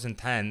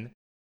 2010,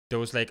 there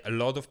was like a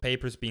lot of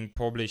papers being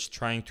published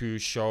trying to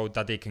show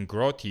that they can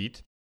grow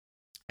teeth.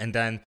 And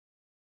then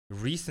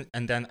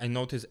I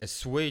noticed a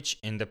switch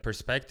in the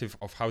perspective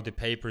of how the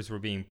papers were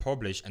being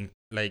published. And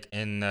like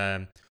in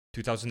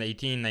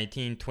 2018,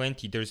 19,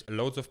 20, there's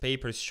loads of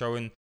papers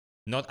showing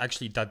not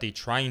actually that they're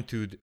trying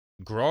to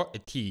grow a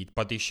teeth,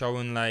 but they're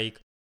showing like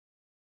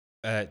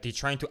they're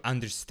trying to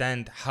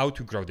understand how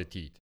to grow the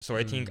teeth. So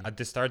I think at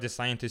the start, the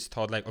scientists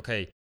thought like,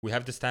 okay, we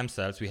have the stem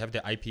cells, we have the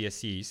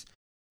iPSCs,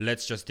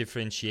 let's just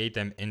differentiate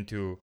them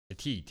into the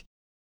teeth.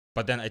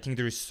 But then I think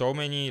there is so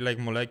many like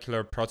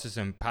molecular processes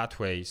and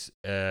pathways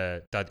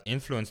that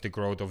influence the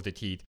growth of the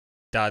teeth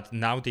that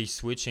now they're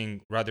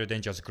switching, rather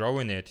than just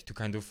growing it, to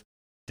kind of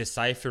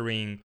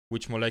deciphering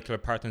which molecular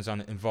patterns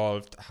are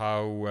involved,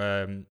 how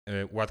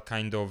what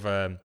kind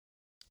of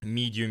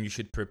medium you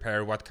should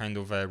prepare, what kind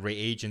of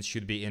reagents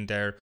should be in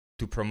there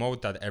to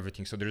promote that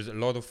everything. So there's a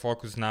lot of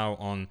focus now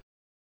on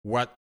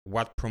what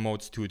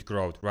promotes tooth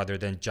growth rather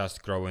than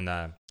just growing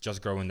a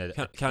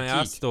Can I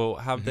ask though,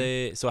 have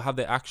they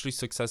actually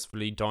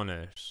successfully done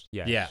it?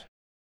 Yeah.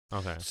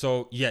 Okay.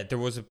 So yeah, it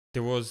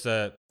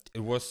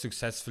was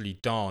successfully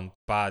done,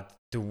 but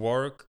the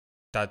work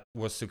that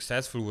was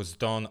successful was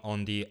done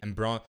on the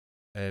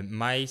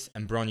mice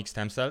embryonic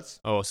stem cells.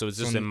 Oh, so it's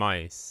just in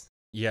mice.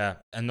 Yeah,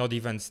 and not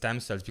even stem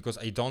cells, because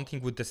I don't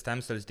think with the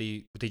stem cells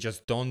they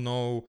just don't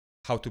know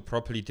how to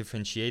properly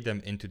differentiate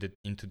them into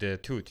the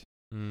tooth.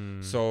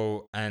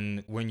 So,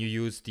 and when you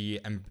use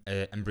the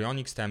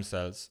embryonic stem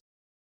cells,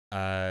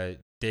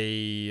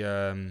 they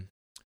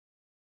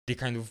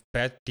kind of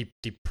they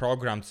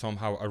programmed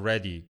somehow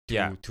already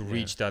to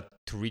reach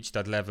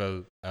that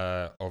level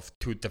of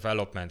tooth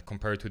development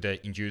compared to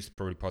the induced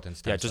pluripotent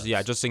stem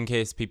cells. Just in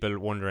case people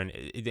wondering,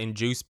 the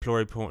induced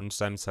pluripotent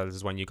stem cells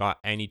is when you got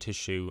any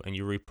tissue and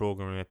you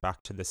reprogram it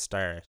back to the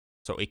start,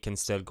 so it can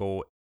still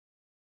go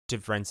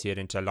differentiate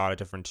into a lot of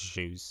different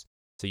tissues.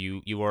 So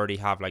you already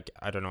have, like,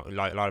 I don't know,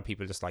 like a lot of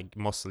people just like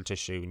muscle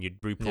tissue, and you'd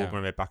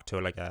reprogram it back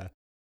to like a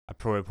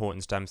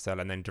pluripotent stem cell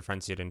and then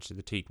differentiate into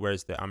the teeth.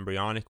 Whereas the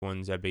embryonic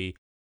ones, they'll be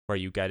where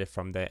you get it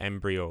from the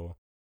embryo,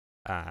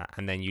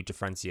 and then you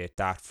differentiate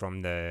that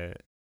from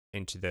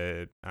into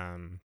the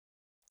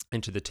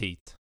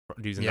teeth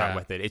using that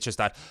method. It's just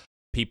that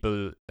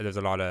there's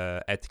a lot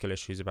of ethical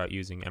issues about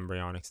using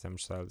embryonic stem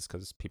cells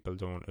because people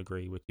don't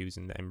agree with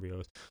using the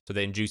embryos. So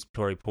the induced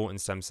pluripotent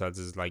stem cells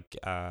is like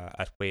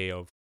a way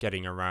of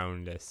getting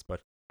around this,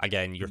 but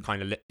again, you're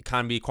kind of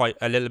can be quite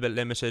a little bit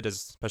limited,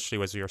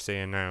 especially as you're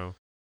saying now.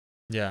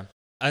 Yeah,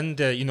 and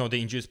the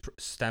induced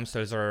stem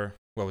cells are,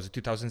 what was it,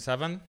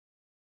 2007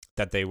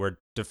 that they were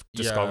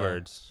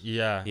discovered.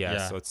 Yeah.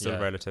 So it's still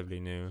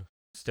relatively new.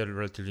 Still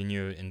relatively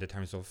new in the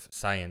terms of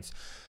science.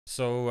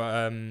 So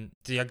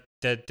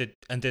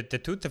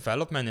the tooth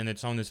development in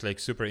its own is like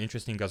super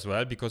interesting as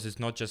well, because it's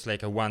not just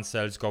like a one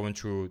cell's going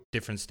through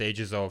different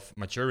stages of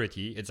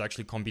maturity. It's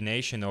actually a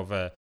combination of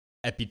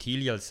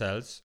epithelial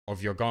cells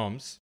of your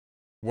gums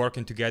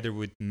working together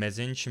with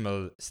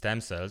mesenchymal stem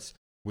cells,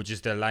 which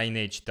is the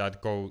lineage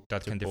that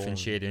can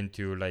differentiate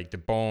into like the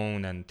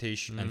bone and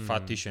tissue and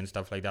fat tissue and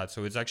stuff like that.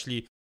 So it's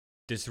actually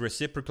this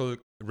reciprocal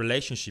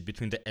relationship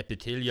between the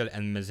epithelial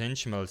and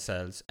mesenchymal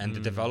cells, and the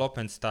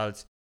development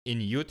starts in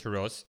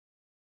uterus.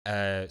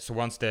 So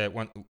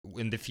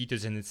when the fetus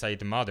is inside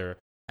the mother,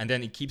 and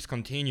then it keeps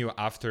continue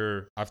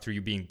after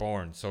you being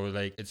born. So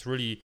like it's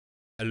really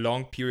a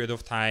long period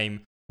of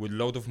time with a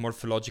load of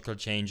morphological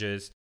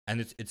changes,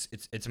 and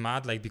it's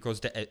mad, like, because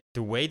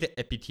the way the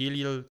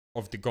epithelial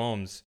of the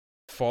gums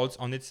folds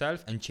on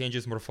itself and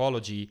changes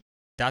morphology,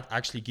 that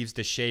actually gives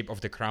the shape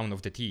of the crown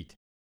of the teeth.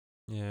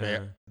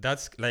 Yeah,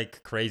 that's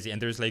like crazy.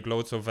 And there's like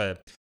loads of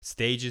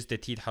stages the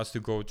teeth has to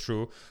go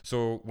through.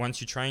 So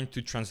once you're trying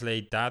to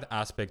translate that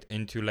aspect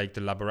into like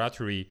the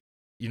laboratory,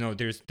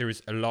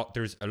 there's a lot.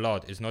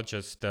 It's not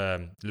just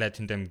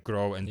letting them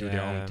grow and do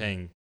their own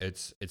thing.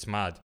 It's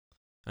mad.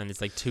 And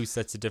it's like two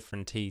sets of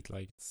different teeth,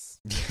 like it's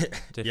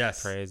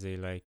yes, crazy.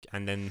 Like,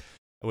 and then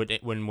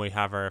when we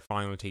have our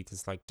final teeth,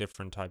 it's like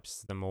different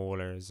types, the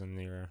molars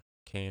and your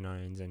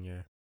canines and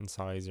your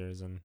incisors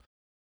and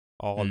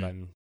all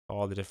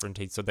the different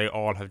teeth. So they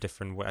all have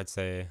different, I'd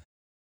say.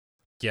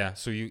 Yeah.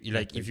 So you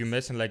like, if you're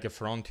missing like a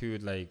front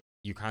tooth, like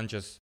you can't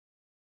just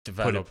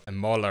develop a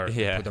molar.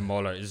 Yeah. Put a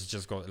molar. It's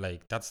just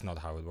like, that's not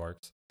how it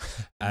works.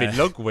 It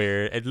look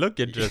weird. It look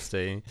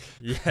interesting.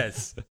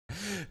 Yes.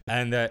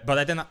 And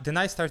but then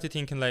I started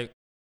thinking like,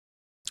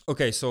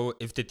 okay, so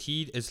if the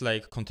teeth is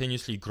like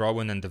continuously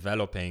growing and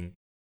developing,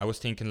 I was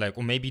thinking like,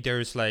 oh, maybe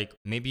there's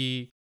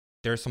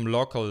some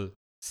local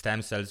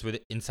stem cells with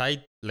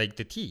inside like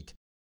the teeth.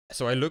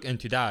 So I look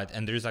into that,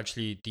 and there's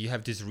actually, you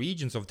have these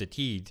regions of the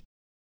teeth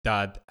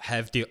that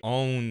have their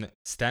own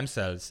stem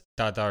cells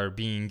that are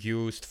being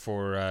used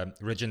for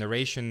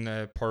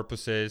regeneration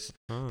purposes.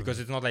 Because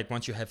it's not like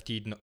once you have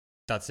teeth,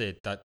 that's it.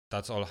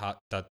 That's all.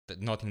 That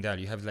nothing there.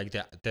 You have like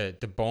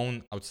the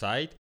bone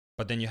outside,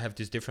 but then you have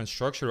this different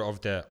structure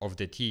of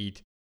the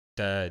teeth,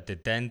 the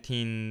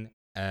dentin,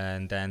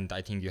 and then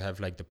I think you have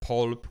like the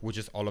pulp, which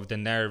is all of the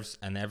nerves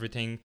and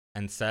everything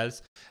and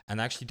cells. And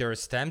actually, there are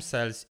stem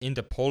cells in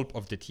the pulp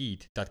of the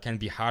teeth that can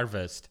be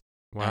harvested.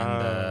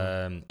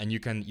 Wow. And you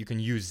can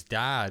use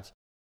that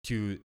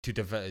to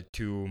develop.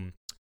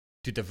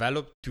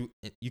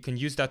 You can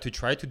use that to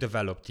try to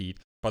develop teeth.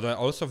 But I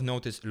also have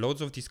noticed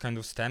loads of these kind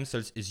of stem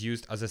cells is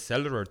used as a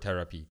cellular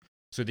therapy.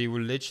 So they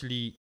will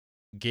literally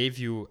give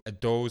you a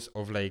dose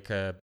of like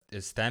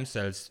stem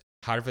cells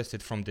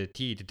harvested from the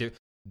teeth,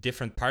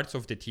 different parts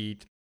of the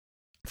teeth.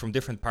 From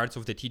different parts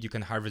of the teeth, you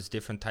can harvest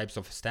different types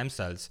of stem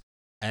cells,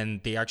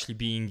 and they actually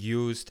being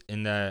used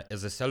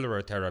as a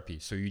cellular therapy.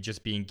 So you're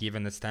just being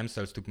given the stem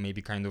cells to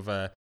maybe kind of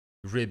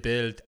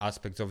rebuild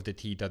aspects of the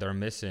teeth that are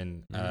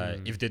missing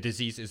if the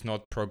disease is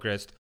not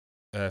progressed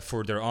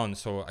further on.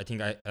 So I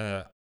think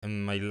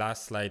in my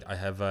last slide I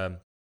have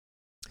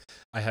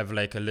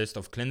like a list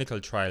of clinical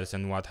trials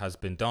and what has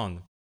been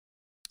done.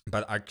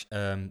 But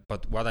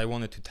what I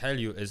wanted to tell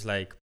you is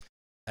like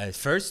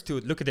first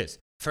two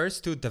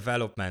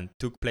development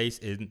took place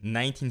in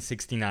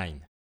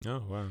 1969.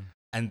 Oh wow.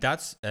 And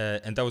that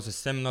was a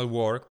seminal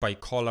work by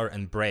Collar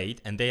and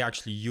Braid, and they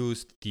actually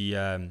used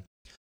the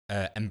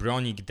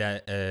embryonic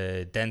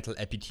dental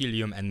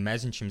epithelium and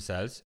mesenchyme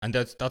cells, and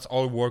that's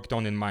all work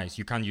done in mice.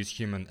 You can't use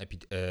human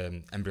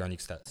embryonic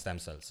stem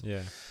cells.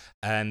 Yeah.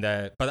 And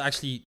but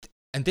actually,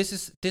 and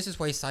this is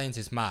why science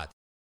is mad.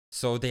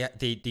 So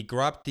they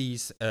grabbed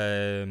these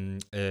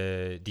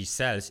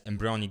cells,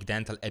 embryonic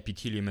dental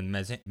epithelium and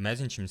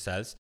mesenchyme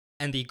cells,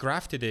 and they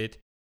grafted it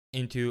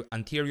into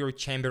anterior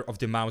chamber of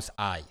the mouse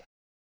eye.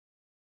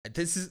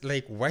 This is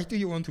like, why do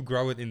you want to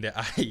grow it in the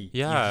eye?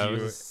 Yeah,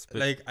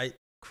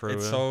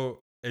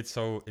 cruel. It's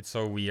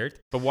so weird.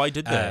 But why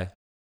did they?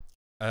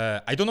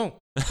 I don't know.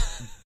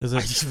 Is I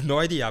it? have no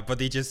idea. But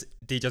they just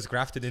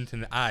grafted into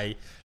the eye.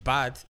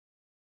 But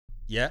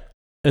yeah,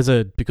 Is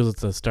it because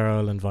it's a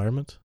sterile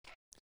environment?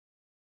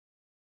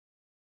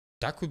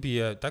 that could be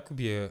a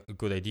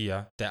good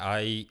idea. The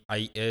eye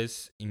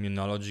is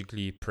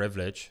immunologically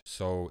privileged,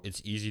 so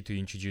it's easy to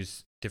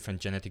introduce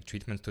different genetic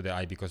treatments to the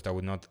eye because that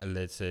would not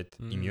elicit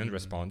immune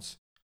response.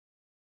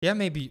 Yeah,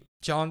 maybe,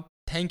 John.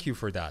 Thank you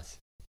for that.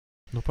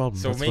 No problem.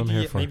 So That's what I'm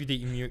here for. maybe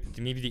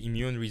the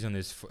immune reason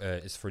is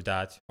for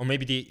that, or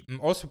maybe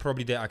also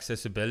probably the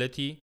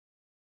accessibility.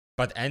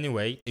 But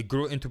anyway, it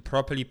grew into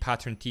properly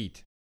patterned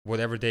teeth,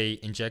 whatever they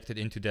injected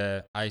into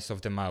the eyes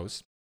of the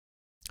mouse.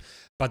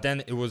 But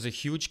then it was a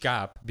huge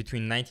gap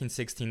between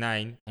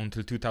 1969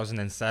 until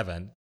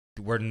 2007,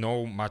 where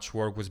no much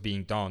work was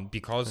being done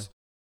because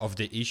of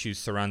the issues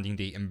surrounding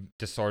the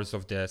source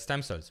of the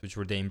stem cells, which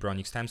were the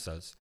embryonic stem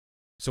cells.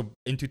 So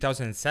in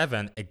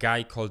 2007, a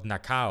guy called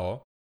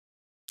Nakao,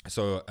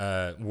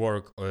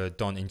 work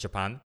done in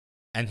Japan,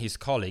 and his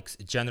colleagues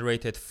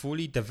generated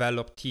fully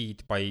developed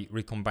teeth by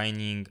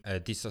recombining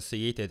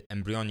dissociated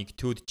embryonic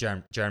tooth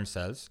germ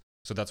cells.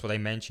 So that's what I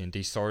mentioned. They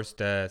sourced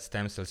the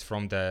stem cells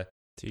from the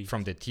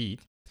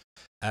teeth.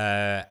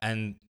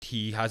 And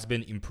he has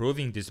been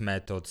improving this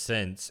method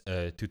since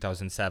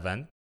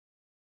 2007.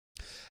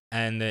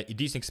 And in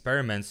these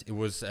experiments, it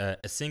was a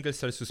single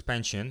cell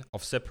suspension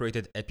of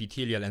separated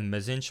epithelial and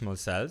mesenchymal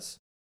cells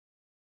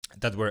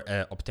that were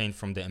obtained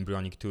from the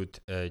embryonic tooth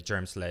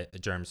germs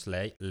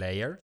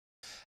layer.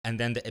 And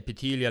then the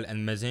epithelial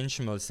and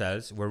mesenchymal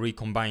cells were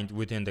recombined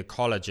within the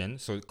collagen.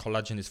 So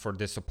collagen is for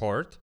the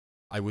support,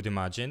 I would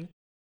imagine.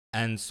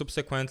 And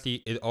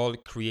subsequently, it all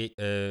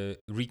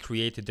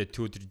recreated the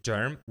tooth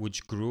germ,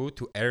 which grew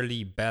to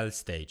early Bell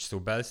stage. So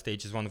Bell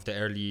stage is one of the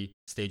early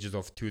stages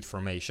of tooth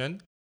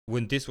formation.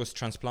 When this was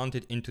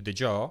transplanted into the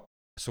jaw,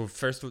 so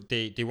first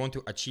they want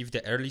to achieve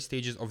the early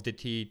stages of the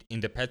teeth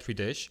in the petri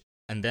dish,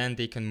 and then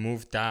they can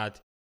move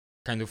that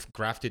kind of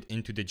grafted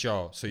into the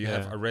jaw. So you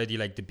have already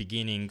like the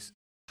beginnings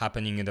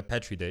happening in the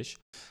petri dish.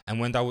 And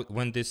when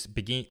this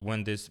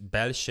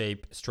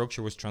bell-shaped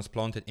structure was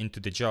transplanted into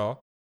the jaw,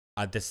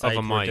 at the site of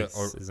a mice,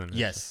 isn't it?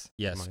 Yes,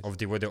 Mice. of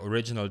where the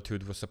original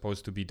tooth was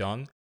supposed to be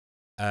done,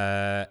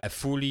 a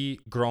fully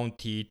grown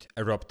teeth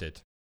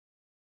erupted,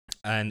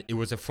 and it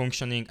was a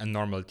functioning and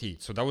normal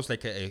teeth. So that was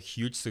like a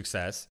huge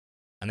success,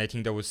 and I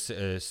think that was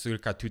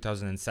circa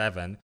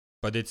 2007.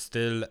 But it's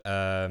still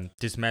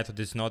this method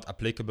is not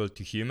applicable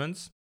to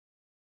humans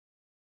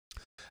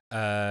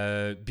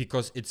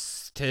because it's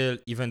still,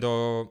 even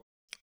though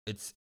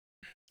it's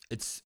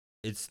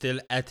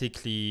still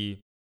ethically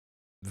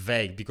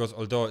vague, because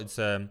although it's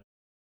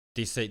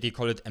they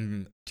call it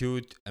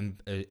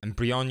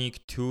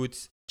embryonic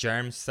tooth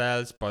germ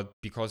cells, but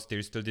because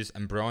there's still this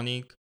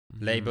embryonic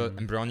label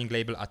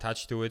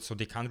attached to it, so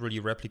they can't really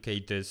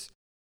replicate this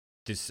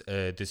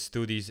the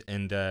studies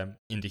in the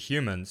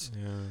humans.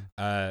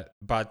 Yeah.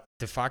 But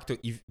de facto,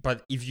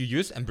 if you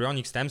use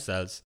embryonic stem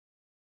cells,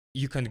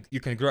 you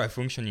can grow a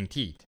functioning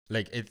teeth.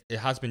 Like it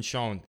has been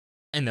shown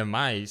in the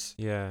mice.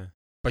 Yeah.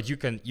 But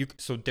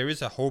so there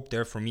is a hope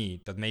there for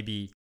me that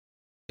maybe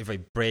if I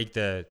break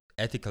the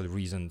ethical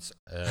reasons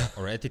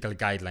or ethical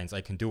guidelines, I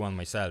can do one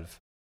myself.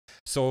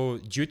 So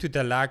due to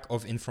the lack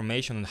of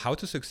information on how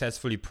to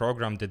successfully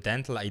program the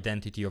dental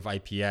identity of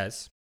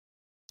IPS,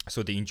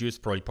 so the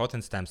induced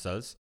pluripotent stem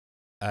cells,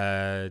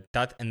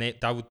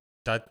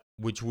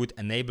 which would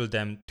enable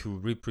them to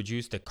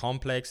reproduce the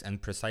complex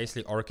and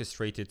precisely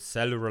orchestrated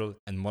cellular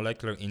and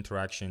molecular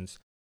interactions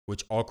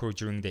which occur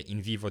during the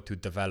in vivo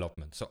tooth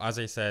development. So as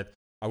I said,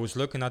 I was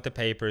looking at the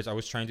papers. I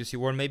was trying to see,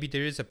 well, maybe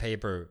there is a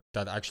paper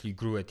that actually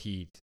grew a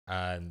teeth,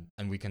 and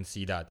we can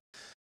see that.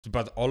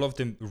 But all of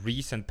the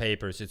recent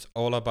papers, it's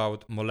all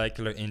about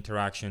molecular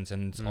interactions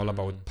and it's all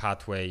about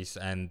pathways.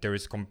 And there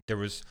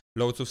was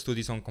loads of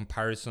studies on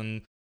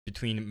comparison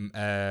between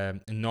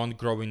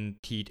non-growing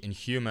teeth in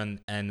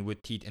human and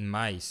with teeth in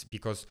mice,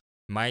 because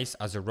mice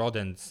as a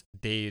rodents,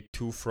 they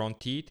two front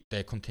teeth,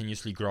 they're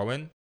continuously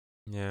growing.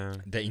 Yeah.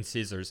 The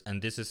incisors,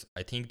 and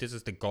I think this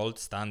is the gold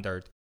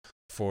standard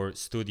for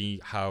study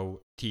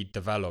how teeth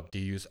develop. They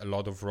use a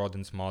lot of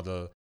rodents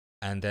model,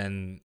 and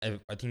then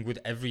I think with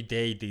every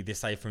day they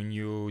decipher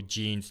new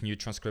genes, new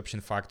transcription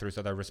factors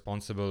that are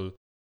responsible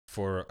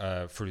for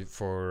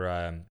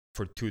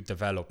tooth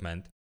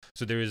development.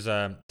 So there's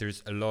a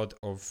lot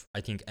of,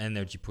 I think,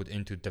 energy put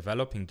into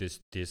developing this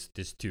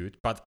tooth.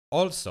 But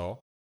also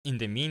in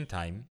the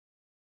meantime,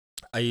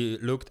 I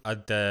looked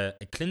at the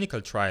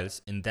clinical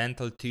trials in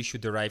dental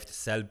tissue-derived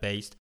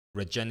cell-based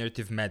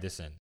regenerative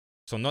medicine.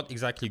 So not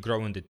exactly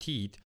growing the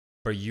teeth,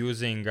 but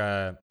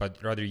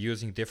rather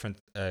using different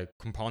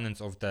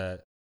components of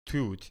the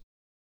tooth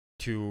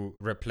to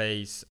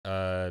replace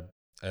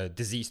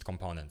diseased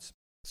components.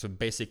 So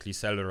basically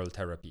cellular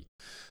therapy.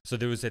 So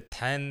there was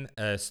 10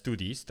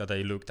 studies that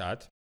I looked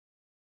at.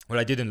 Well,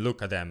 I didn't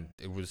look at them.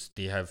 It was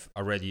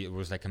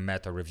like a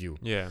meta review.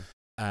 Yeah.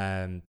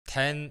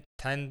 10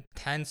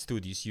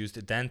 studies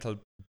used dental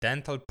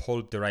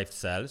pulp derived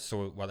cells.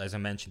 So as I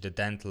mentioned,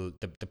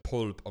 the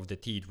pulp of the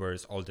teeth, where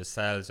it's all the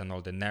cells and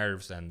all the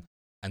nerves and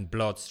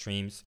blood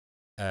streams.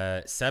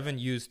 7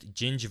 used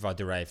gingiva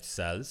derived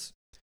cells.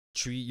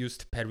 3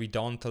 used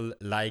periodontal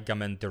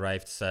ligament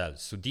derived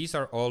cells. So these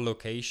are all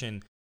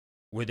location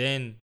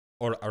within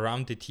or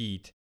around the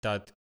teeth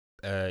that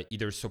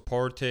either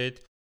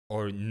supported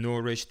or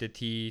nourished the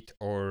teeth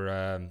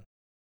or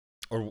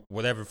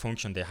whatever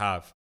function they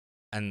have.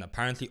 And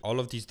apparently all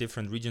of these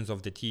different regions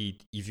of the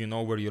teeth, if you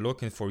know where you're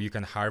looking for, you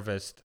can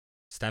harvest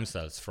stem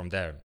cells from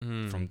there,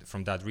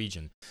 from that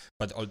region.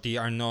 But they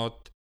are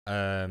not,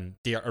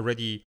 they are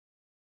already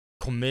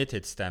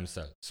committed stem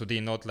cells. So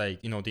they're not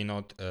like, they're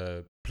not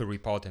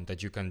pluripotent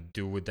that you can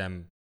do with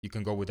them. You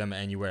can go with them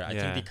anywhere. I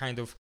think they kind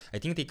of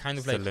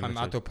Still like limited.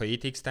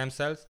 hematopoietic stem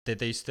cells, that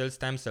they still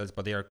stem cells,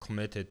 but they are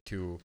committed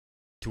to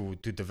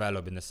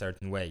develop in a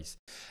certain ways.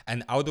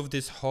 And out of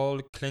this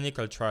whole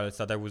clinical trials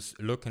that I was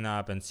looking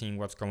up and seeing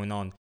what's going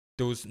on,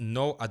 there was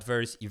no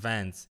adverse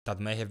events that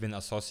may have been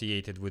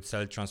associated with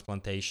cell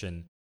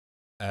transplantation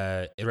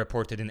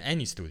reported in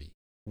any study,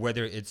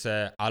 whether it's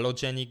a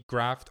allogenic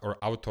graft or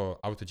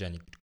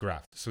autogenic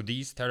graft. So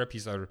these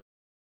therapies are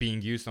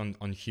being used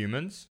on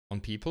humans,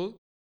 on people,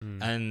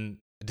 and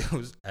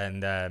those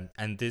and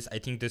this, I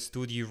think the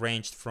study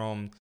ranged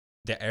from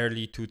the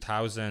early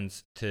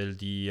 2000s till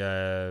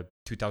the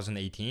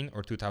 2018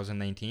 or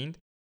 2019,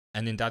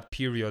 and in that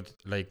period,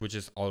 which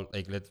is all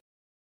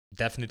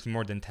definitely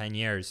more than 10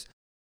 years,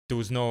 there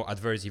was no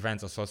adverse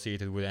events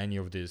associated with any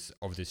of these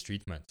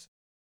treatments.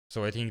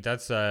 So I think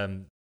that's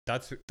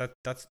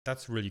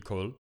really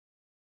cool.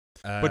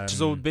 But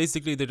so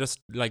basically they're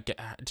just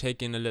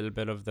taking a little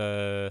bit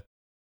of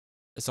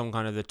some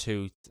kind of the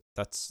tooth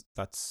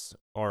that's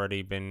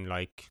already been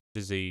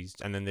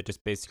diseased, and then they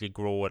just basically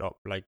grow it up,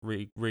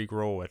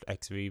 regrow it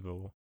ex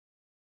vivo,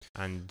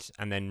 and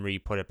then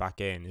re-put it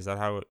back in. Is that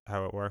how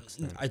it works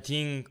then? I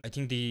think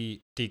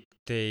they take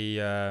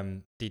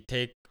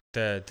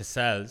the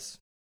cells.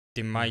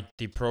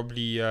 They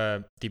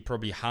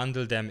probably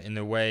handle them in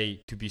a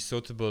way to be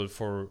suitable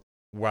for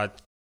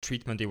what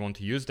treatment they want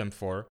to use them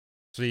for.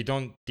 So they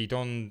don't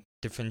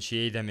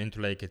differentiate them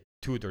into a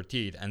tooth or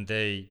teeth, and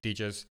they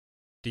just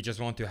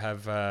want to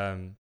have.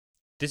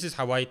 This is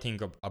how I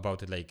think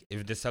about it.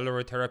 If the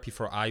cellular therapy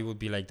for eye would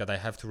be that, I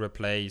have to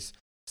replace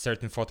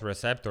certain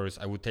photoreceptors.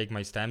 I would take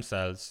my stem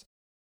cells,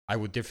 I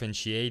would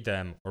differentiate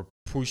them or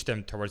push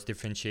them towards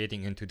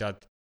differentiating into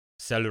that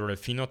cellular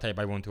phenotype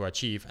I want to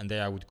achieve, and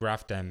then I would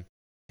graft them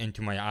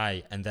into my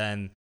eye, and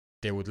then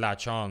they would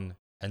latch on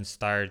and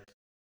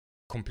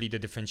complete the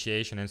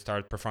differentiation and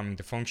start performing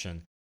the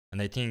function.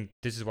 And I think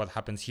this is what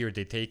happens here.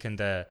 They taken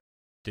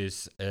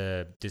these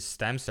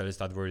stem cells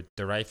that were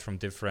derived from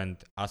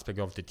different aspects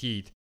of the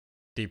teeth,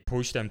 they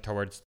push them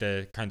towards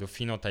the kind of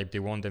phenotype they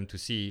want them to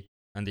see,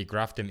 and they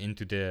graft them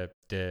into the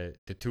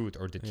tooth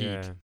or the teeth.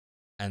 Yeah.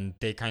 and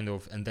they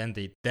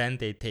then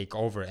they take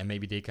over, and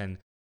maybe they can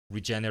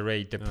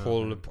regenerate the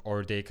pulp,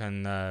 or they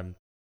can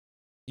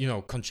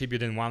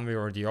contribute in one way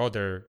or the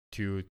other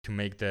to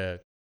make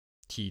the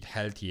teeth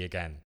healthy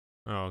again.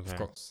 Oh, okay. Of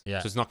course, yeah.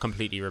 So it's not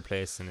completely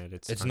replacing it.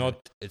 It's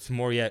not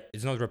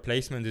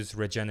replacement. It's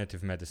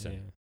regenerative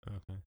medicine. Yeah.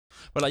 Okay.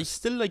 Well, I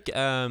still like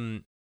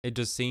it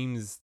just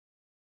seems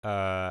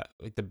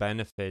like the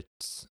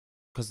benefits,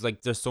 because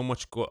like there's so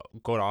much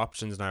good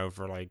options now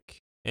for like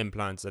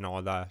implants and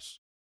all that.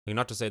 Like,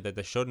 not to say that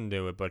they shouldn't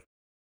do it, but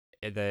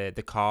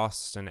the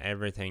cost and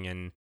everything,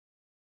 and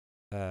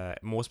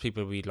most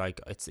people be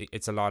like,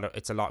 it's a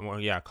lot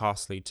more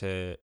costly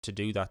to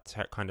do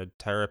that kind of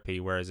therapy,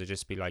 whereas it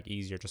just be like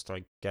easier just to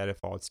like get a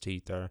false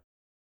teeth or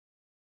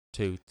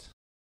tooth.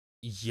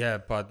 Yeah,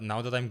 but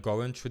now that I'm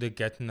going through the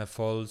getting a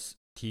false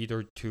teeth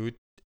or tooth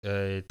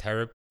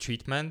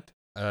treatment,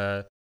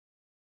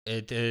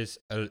 it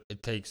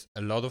takes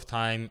a lot of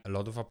time, a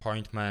lot of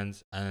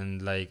appointments,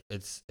 and like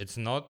it's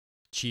not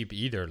cheap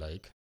either.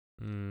 Like,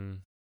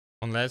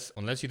 unless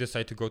you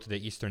decide to go to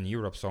the Eastern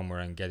Europe somewhere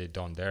and get it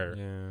done there.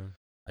 Yeah,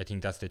 I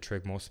think that's the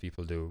trick most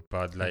people do.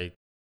 But like,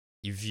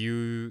 if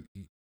you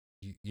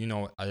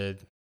I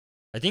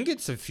think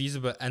it's a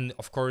feasible, and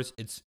of course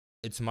it's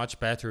much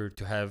better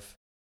to have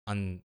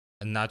a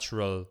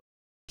natural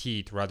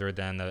teeth rather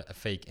than a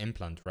fake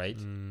implant, right?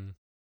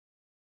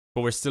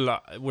 But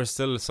we're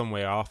still some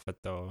way off it,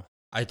 though.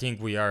 I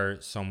think we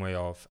are some way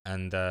off,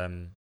 and I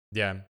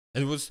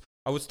was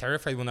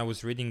terrified when I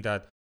was reading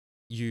that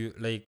you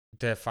like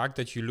the fact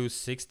that you lose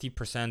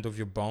 60% of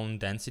your bone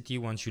density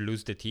once you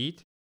lose the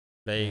teeth.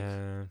 Like,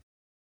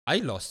 I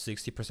lost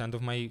 60%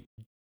 of my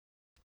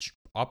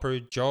upper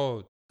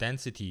jaw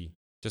density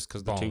just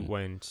because the tooth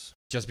went.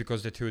 Just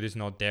because the tooth is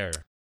not there.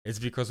 It's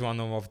because one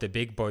of the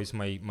big boys,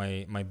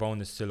 my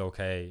bone is still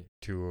okay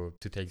to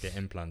take the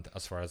implant,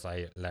 as far as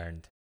I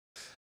learned.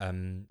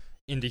 In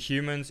the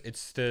humans, it's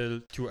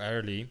still too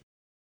early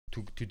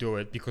to do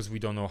it, because we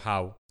don't know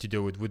how to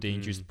do it with the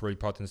induced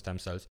pluripotent stem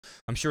cells.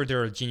 I'm sure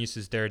there are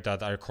geniuses there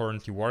that are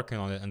currently working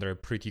on it, and they're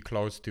pretty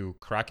close to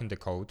cracking the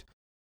code.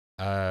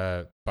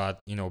 But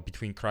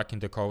between cracking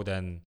the code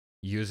and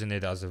using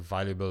it as a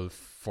valuable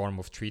form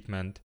of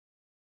treatment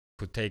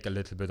could take a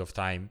little bit of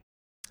time.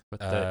 But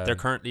they're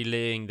currently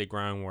laying the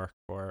groundwork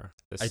for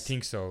this. I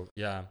think so,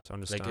 yeah. To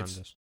understand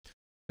it.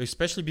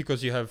 Especially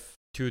because you have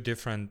two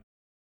different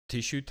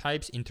tissue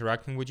types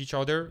interacting with each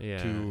other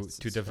to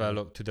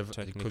develop.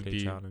 It could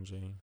be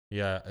challenging.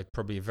 Yeah,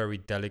 probably a very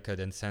delicate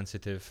and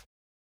sensitive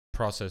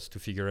process to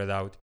figure it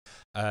out.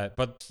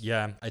 But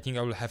yeah, I think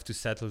I will have to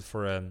settle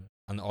for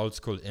an old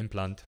school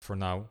implant for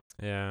now.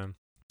 Yeah.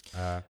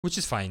 Which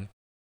is fine.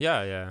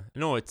 Yeah.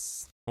 No,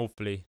 it's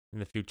hopefully in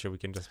the future we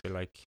can just be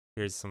like,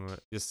 here's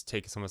just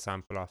take some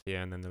sample off you,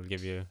 and then they'll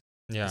give you.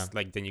 Yeah. Just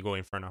like then you go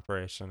in for an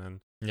operation and.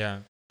 Yeah.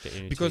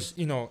 Because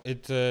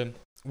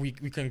we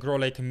can grow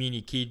like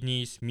mini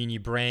kidneys, mini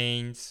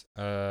brains.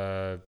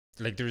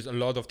 Like there's a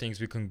lot of things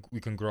we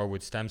can grow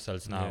with stem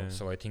cells now. Yeah.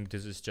 So I think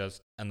this is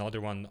just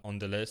another one on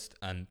the list,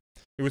 and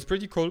it was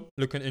pretty cool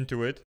looking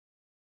into it.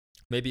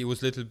 Maybe it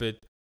was a little bit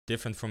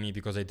different for me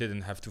because I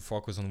didn't have to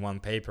focus on one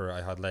paper.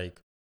 I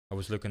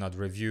was looking at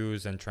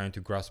reviews and trying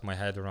to grasp my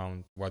head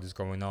around what is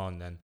going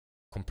on and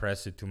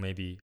compress it to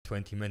maybe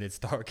 20 minutes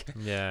talk.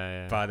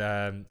 Yeah. But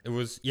it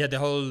was the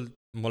whole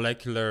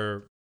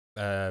molecular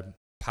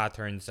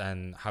patterns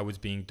and how it's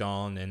being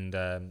done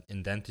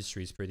in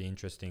dentistry is pretty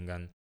interesting.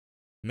 And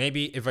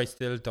maybe if I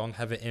still don't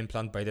have an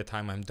implant by the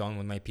time I'm done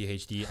with my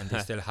PhD and they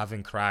still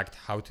haven't cracked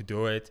how to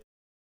do it,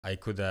 I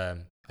could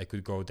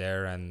go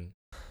there and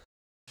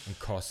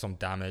cause some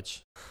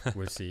damage.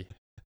 We'll see.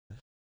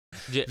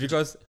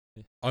 Because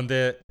when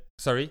I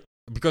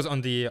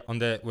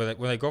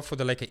go for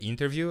the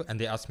interview and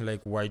they ask me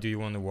like, why do you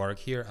want to work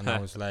here, and I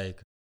was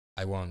like,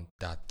 I want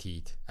that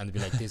teeth, and be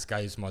like, this guy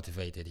is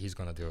motivated, he's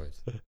gonna do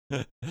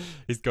it.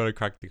 He's gonna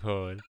crack the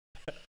code.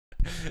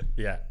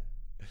 Yeah.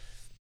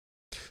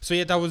 So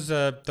yeah, that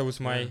was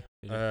my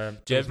do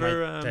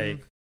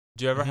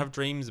you ever have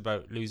dreams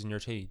about losing your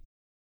teeth?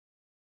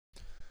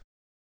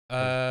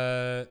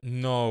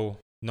 No.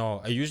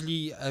 I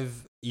usually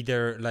have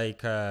either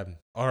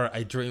or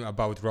I dream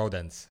about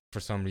rodents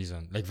for some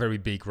reason, like very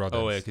big rodents.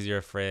 Oh yeah, because you're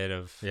afraid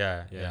of.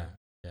 Yeah.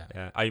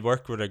 I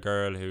worked with a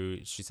girl who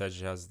she said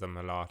she has them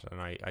a lot, and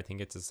I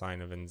think it's a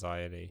sign of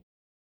anxiety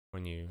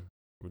when you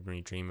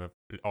dream of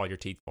all your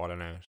teeth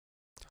falling out.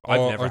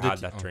 I've never had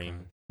that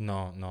dream.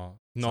 No.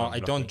 I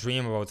don't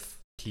dream about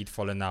teeth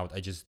falling out. I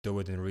just do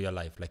it in real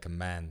life like a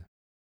man.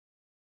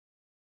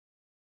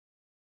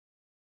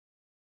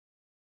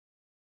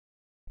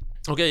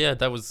 Okay, yeah,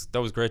 that was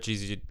great.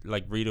 Jeez, you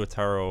read a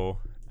thorough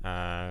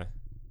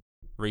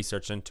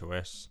research into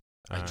it.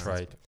 I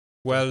tried.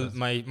 Well,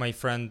 my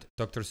friend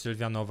Dr.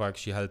 Sylvia Novak,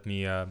 she helped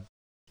me.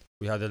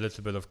 We had a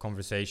little bit of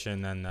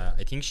conversation, and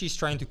I think she's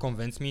trying to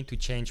convince me to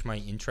change my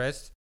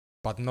interest,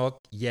 but not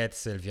yet,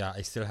 Sylvia.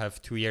 I still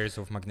have 2 years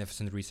of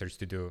magnificent research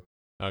to do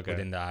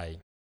within the eye.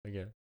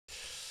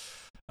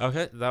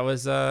 Okay,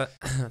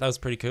 that was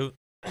pretty cool.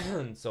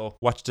 So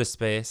watch this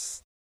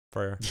space.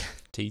 for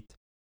teeth.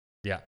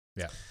 Yeah.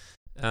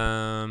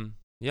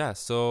 Yeah.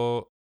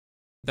 So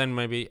then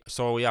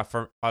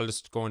I'll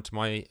just go into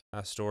my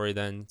story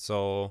then.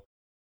 So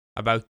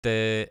about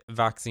the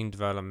vaccine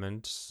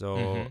development.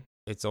 So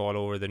it's all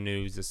over the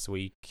news this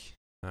week.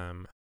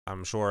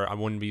 I'm sure I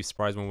wouldn't be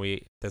surprised when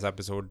this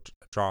episode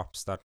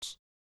drops that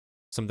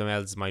something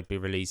else might be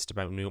released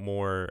about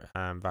more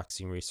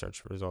vaccine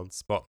research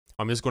results. But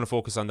I'm just going to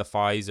focus on the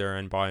Pfizer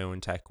and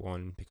BioNTech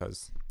one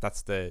because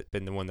that's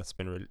been the one that's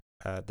been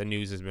the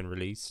news has been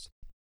released.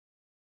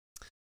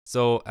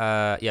 So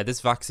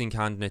this vaccine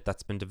candidate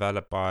that's been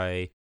developed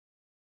by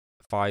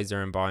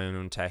Pfizer and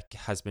BioNTech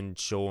has been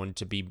shown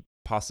to be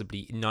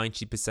possibly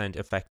 90%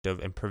 effective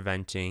in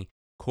preventing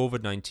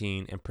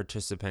COVID-19 in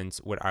participants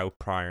without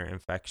prior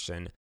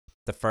infection.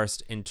 The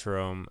first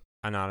interim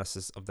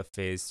analysis of the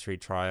phase 3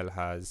 trial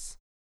has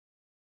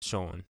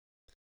shown.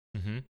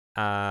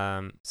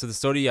 So the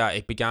study,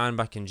 it began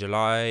back in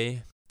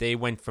July. They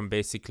went from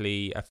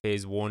basically a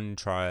phase 1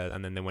 trial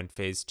and then they went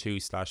phase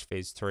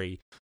 2/phase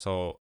 3.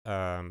 So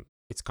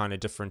it's kind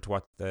of different to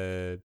what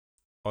the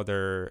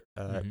other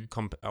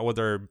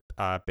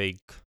big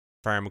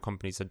pharma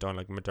companies had done,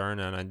 like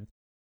Moderna and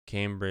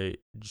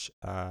Cambridge.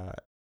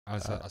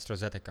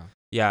 AstraZeneca.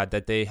 Yeah,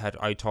 that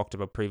I talked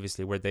about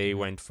previously, where they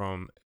went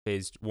from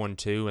phase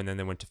 1-2 and then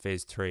they went to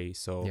phase 3.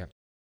 So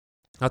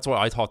that's what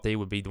I thought they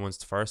would be the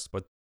ones first,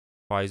 but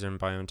Pfizer and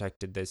BioNTech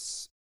did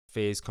this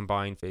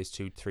combined phase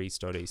 2-3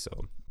 study,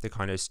 so they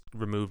kind of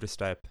removed a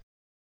step.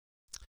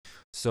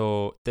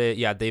 So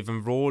they've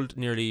enrolled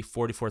nearly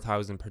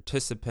 44,000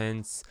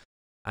 participants,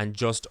 and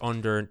just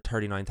under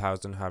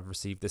 39,000 have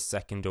received the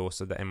second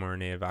dose of the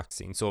mRNA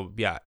vaccine. So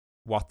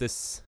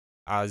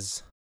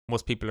as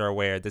most people are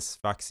aware, this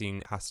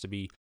vaccine has to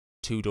be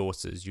 2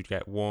 doses. You'd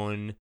get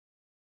one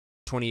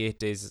 28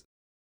 days.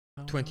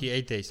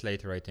 28 days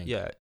later, I think.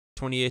 Yeah,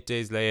 28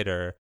 days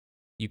later,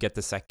 you get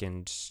the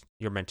second.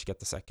 You're meant to get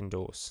the second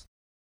dose.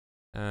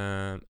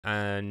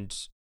 And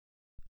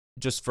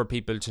just for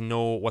people to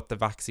know what the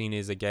vaccine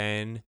is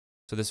again,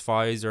 so this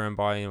Pfizer and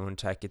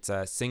BioNTech, it's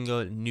a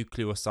single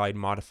nucleoside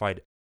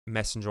modified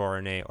messenger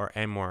RNA, or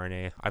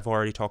mRNA. I've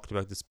already talked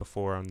about this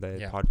before on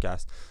the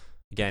podcast.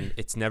 Again,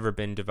 it's never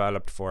been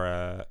developed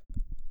for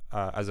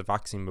as a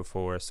vaccine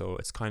before, so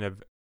it's kind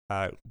of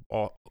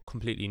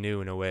completely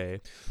new in a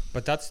way.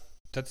 But that's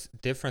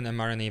different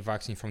mRNA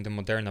vaccine from the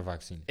Moderna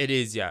vaccine. It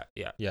is, yeah.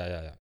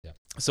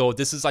 So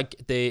this is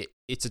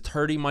it's a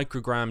 30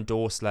 microgram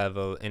dose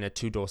level in a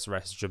 2-dose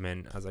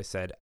regimen, as I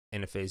said,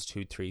 in a phase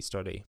 2-3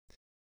 study.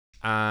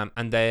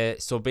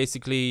 So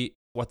basically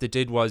what they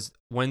did was,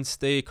 once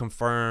they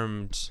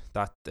confirmed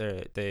that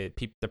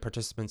the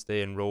participants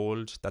they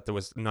enrolled, that there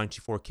was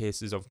 94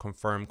 cases of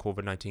confirmed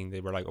COVID-19, they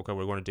were like, okay,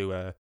 we're going to do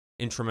a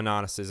interim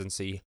analysis and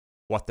see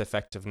what the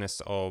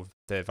effectiveness of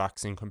the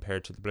vaccine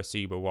compared to the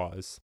placebo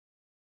was.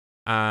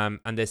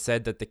 And they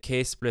said that the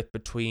case split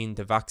between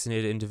the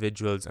vaccinated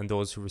individuals and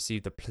those who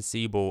received the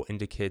placebo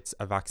indicates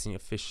a vaccine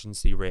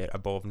efficiency rate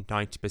above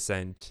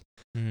 90%.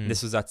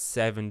 This was at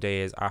 7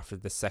 days after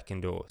the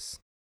second dose.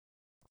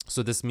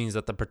 So this means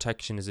that the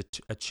protection is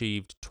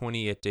achieved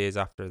 28 days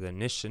after the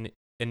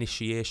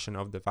initiation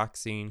of the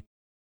vaccine,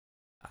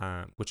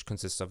 which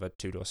consists of a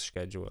 2-dose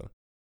schedule.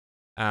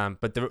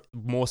 But the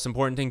most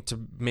important thing to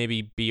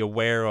maybe be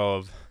aware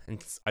of,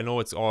 and I know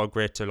it's all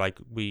great to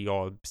we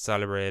all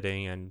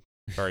celebrating and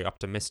very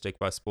optimistic,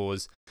 but I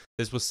suppose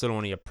this was still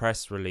only a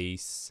press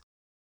release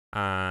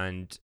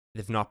and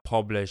they've not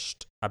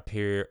published a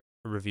peer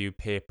review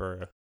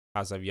paper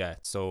as of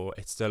yet. So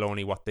it's still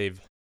only what they've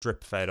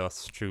drip fed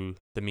us through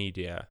the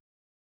media.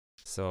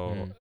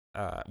 So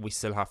we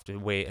still have to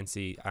wait and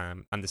see.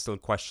 And there's still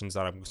questions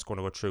that I'm just going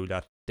to go through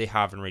that they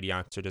haven't really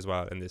answered as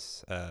well in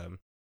this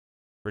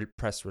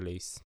press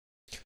release.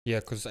 Yeah,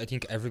 because I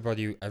think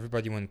everybody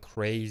went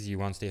crazy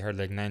once they heard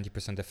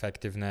 90%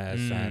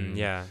 effectiveness and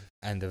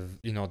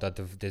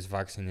this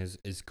vaccine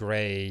is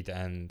great,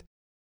 and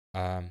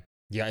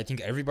I think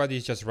everybody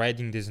is just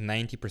riding this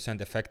 90%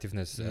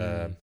 effectiveness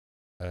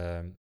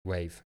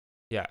wave.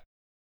 Yeah.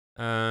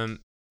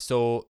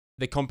 So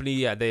the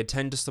company, they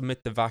intend to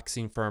submit the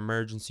vaccine for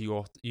emergency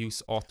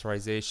use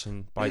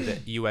authorization by the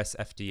US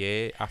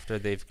FDA after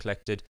they've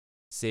collected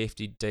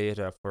safety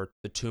data for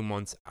the 2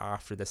 months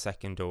after the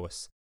second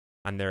dose,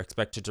 and they're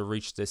expected to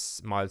reach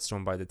this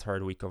milestone by the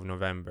 3rd week of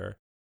November.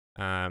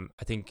 I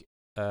think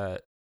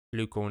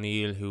Luke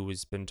O'Neill, who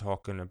has been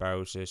talking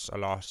about it a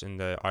lot in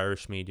the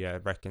Irish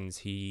media, reckons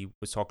he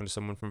was talking to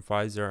someone from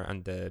Pfizer,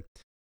 and the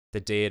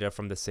data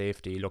from the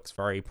safety looks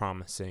very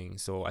promising.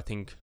 So I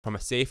think from a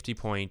safety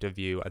point of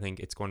view, I think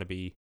it's going to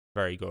be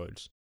very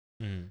good.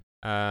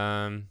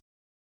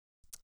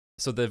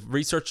 So the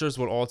researchers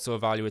will also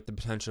evaluate the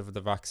potential for the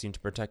vaccine to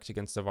protect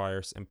against the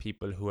virus in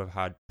people who have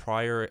had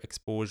prior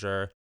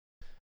exposure,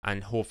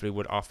 and hopefully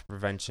would offer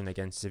prevention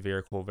against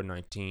severe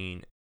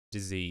COVID-19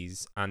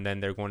 disease. And then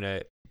they're going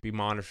to be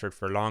monitored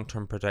for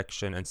long-term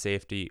protection and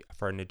safety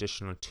for an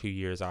additional 2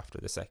 years after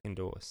the second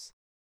dose.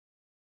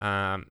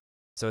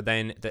 So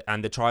then,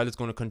 the trial is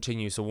going to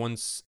continue. So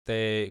once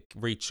they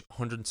reach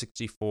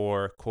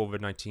 164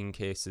 COVID-19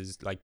 cases,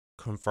 like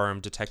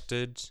confirmed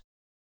detected,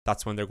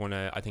 that's when they're going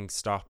to, I think,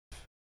 stop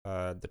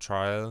the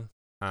trial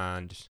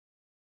and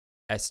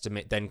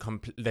estimate. Then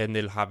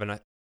they'll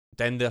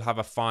have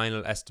a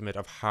final estimate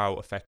of how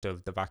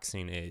effective the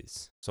vaccine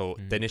is. So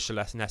the initial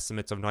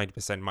estimates of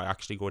 90% might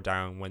actually go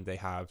down when they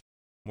have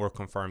more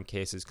confirmed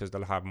cases because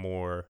they'll have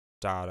more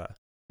data.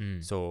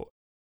 So,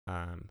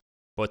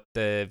 but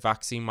the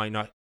vaccine might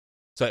not.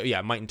 So yeah,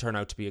 it mightn't turn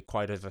out to be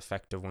quite as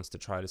effective once the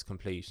trial is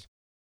complete.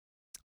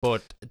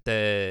 But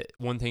the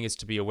one thing is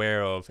to be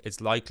aware of,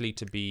 it's likely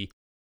to be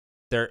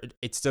there.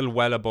 It's still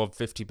well above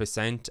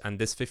 50%, and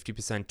this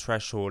 50%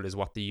 threshold is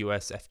what the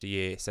US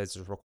FDA says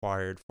is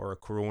required for a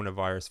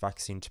coronavirus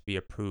vaccine to be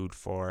approved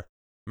for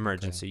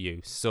emergency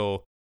use.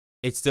 So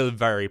it's still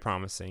very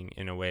promising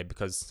in a way,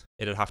 because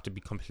it'll have to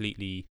be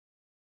completely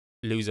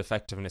lose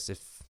effectiveness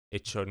if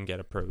it shouldn't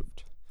get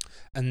approved.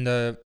 And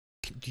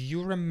do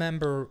you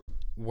remember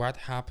what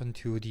happened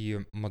to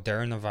the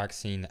Moderna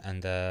vaccine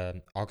and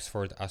the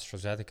Oxford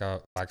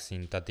AstraZeneca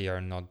vaccine, that they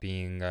are not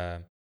being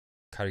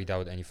carried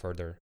out any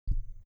further?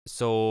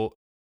 So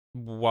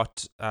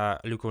what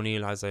Luke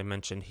O'Neill, as I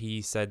mentioned,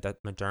 he said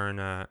that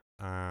Moderna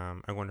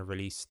are going to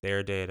release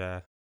their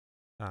data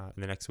in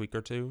the next week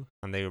or two,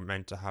 and they were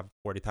meant to have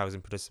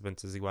 40,000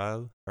 participants as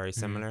well, very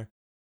similar.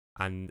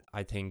 And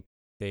I think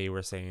they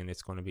were saying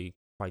it's going to be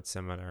quite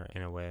similar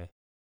in a way.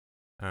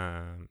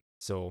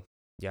 So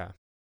yeah,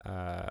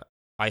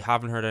 I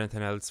haven't heard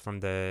anything else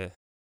from the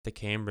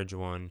Cambridge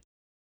one.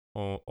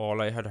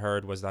 All I had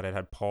heard was that it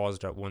had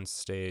paused at one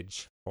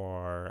stage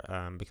for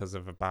because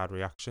of a bad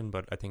reaction,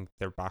 but I think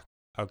they're back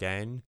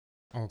again.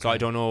 So I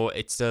don't know.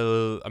 I'm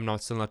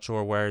still not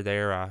sure where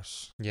they're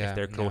at. If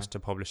they're close to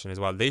publishing as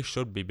well, they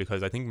should be,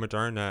 because I think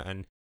Moderna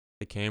and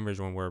the Cambridge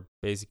one were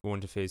basically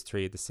going to phase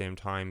 3 at the same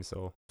time.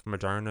 So if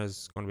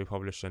Moderna's going to be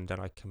publishing, then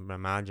I can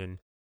imagine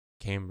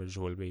Cambridge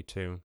will be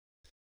too.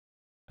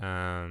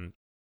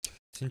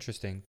 It's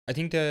interesting. I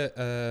think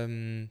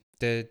the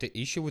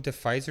issue with the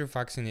Pfizer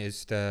vaccine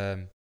is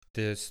the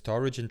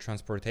storage and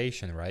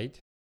transportation, right?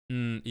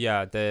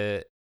 Yeah,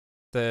 the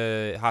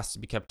it has to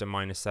be kept at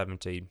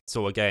 -70.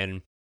 So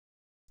again,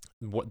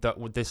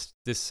 this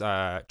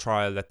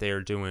trial that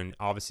they're doing,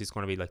 obviously is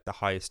going to be like the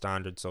highest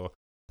standard. So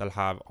they'll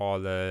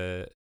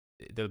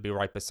be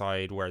right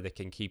beside where they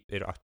can keep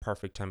it at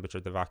perfect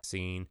temperature, the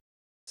vaccine.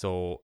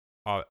 So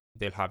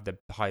they'll have the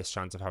highest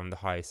chance of having the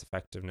highest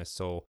effectiveness.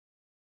 So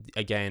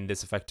again,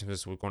 this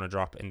effectiveness we're going to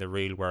drop in the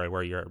real world,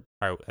 where you're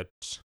out at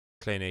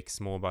clinics,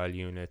 mobile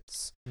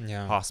units,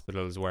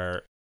 hospitals,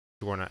 where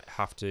you're going to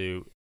have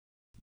to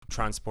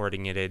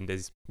transporting it in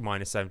this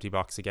 -70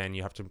 box again.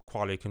 You have to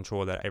quality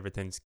control that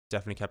everything's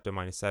definitely kept at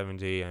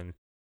 -70, and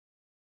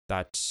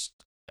that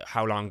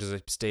how long does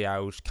it stay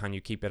out? Can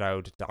you keep it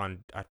out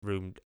at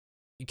room?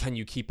 Can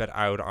you keep it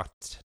out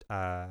at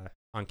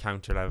on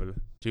counter level?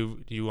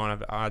 Do you want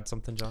to add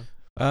something, John?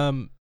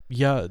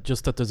 Yeah,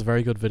 just that there's a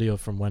very good video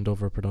from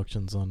Wendover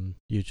Productions on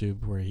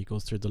YouTube where he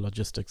goes through the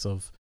logistics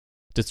of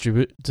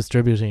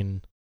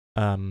distributing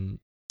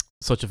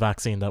such a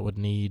vaccine that would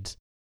need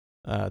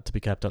to be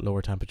kept at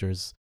lower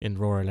temperatures in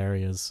rural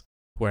areas,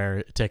 where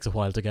it takes a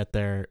while to get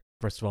there,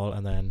 first of all,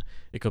 and then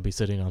it could be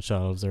sitting on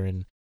shelves or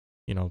in,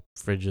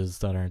 fridges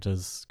that aren't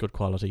as good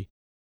quality.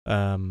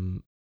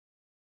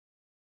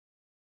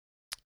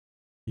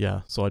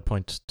 Yeah, so I'd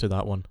point to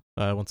that one.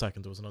 1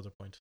 second, there was another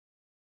point.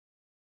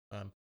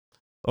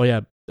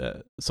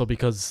 So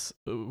because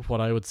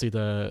what I would see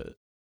the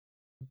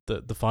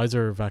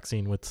Pfizer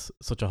vaccine with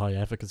such a high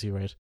efficacy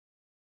rate,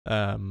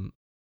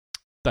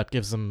 that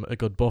gives them a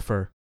good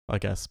buffer, I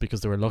guess,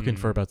 because they were looking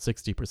for about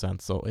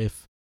 60%. So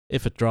if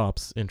it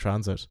drops in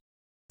transit,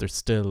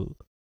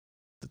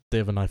 they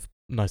have a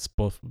nice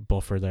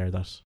buffer there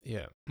that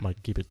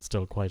might keep it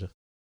still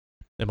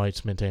it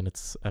might maintain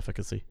its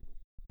efficacy.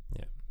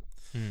 Yeah.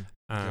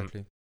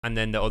 Exactly. And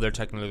then the other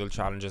technical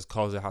challenge is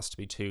because it has to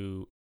be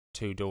two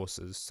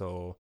doses.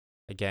 So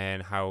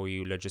again, how are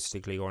you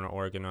logistically going to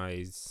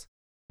organize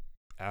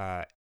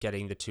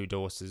getting the 2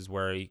 doses,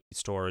 where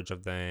storage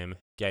of them,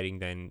 getting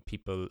then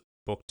people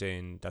booked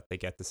in that they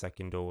get the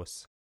second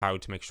dose, how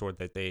to make sure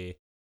that they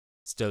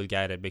still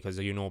get it, because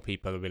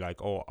people will be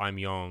like, oh, I'm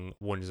young,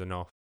 1 is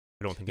enough,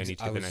 I don't think I need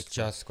to get the next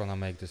one. I was just gonna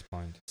make this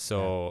point.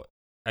 So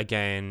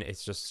again,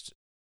 it's just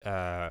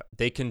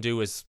they can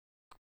do as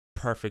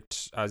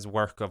perfect as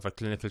work of a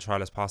clinical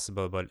trial as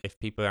possible, but if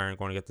people aren't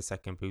going to get the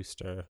second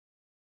booster,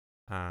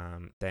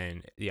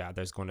 then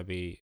there's going to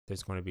be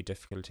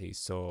difficulties.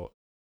 So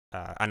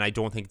and I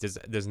don't think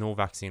there's no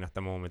vaccine at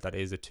the moment that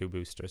is a 2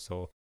 booster,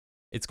 so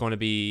it's going to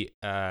be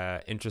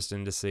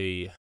interesting to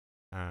see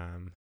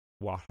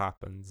what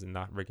happens in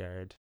that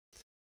regard.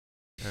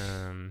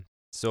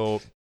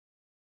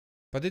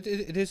 But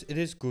it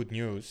is good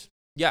news.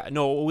 Yeah,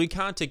 no, we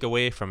can't take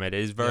away from it.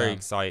 It is very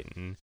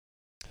exciting.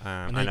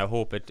 And I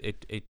hope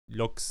it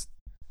looks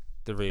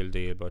the real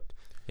deal, but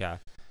yeah.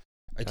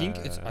 I think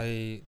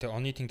the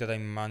only thing that I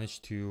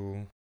managed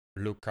to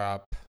look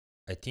up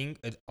I think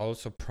it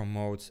also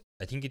promotes.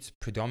 I think it's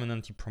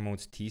predominantly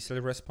promotes T cell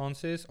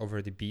responses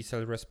over the B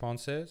cell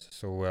responses.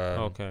 So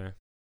Okay.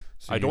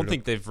 so I you don't look.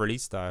 think they've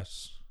released that.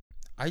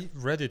 I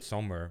read it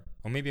somewhere,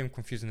 or maybe I'm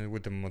confusing it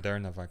with the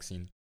Moderna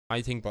vaccine.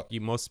 I think But-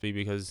 you must be,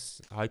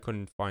 because I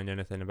couldn't find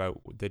anything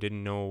about. They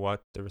didn't know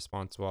what the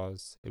response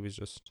was. It was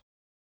just.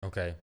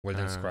 Okay, well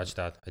then scratch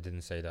that. I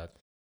didn't say that.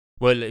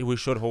 Well, we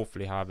should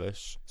hopefully have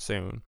it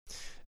soon.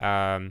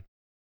 Yeah.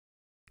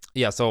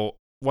 So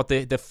what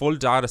the full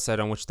data set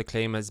on which the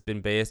claim has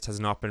been based has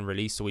not been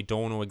released, so we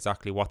don't know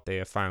exactly what they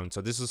have found.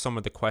 So this is some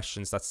of the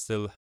questions that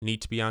still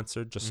need to be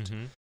answered, just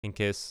Mm-hmm. in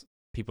case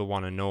people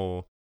want to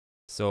know.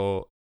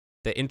 So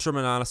the interim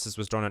analysis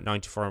was done at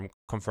 94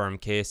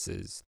 confirmed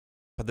cases,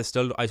 but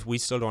we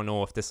still don't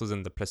know if this was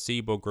in the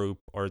placebo group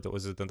or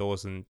was it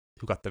those who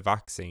got the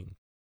vaccine.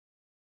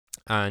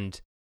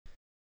 And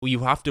you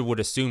would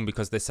assume,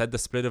 because they said the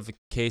split of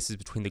cases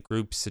between the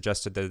groups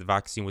suggested that the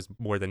vaccine was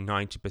more than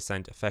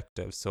 90%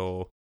 effective.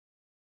 So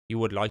you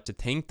would like to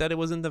think that it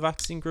was in the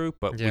vaccine group,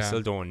 but we Yeah.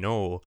 still don't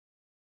know.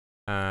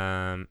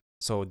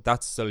 So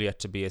that's still yet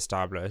to be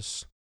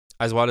established.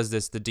 As well as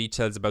this, the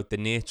details about the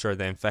nature of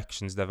the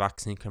infections the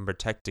vaccine can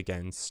protect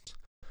against,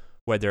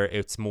 whether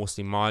it's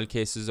mostly mild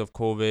cases of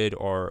COVID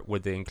or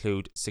would they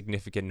include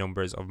significant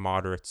numbers of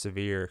moderate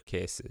severe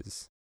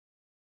cases.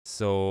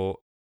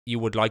 So you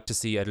would like to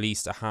see at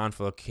least a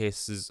handful of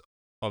cases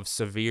of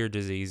severe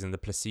disease in the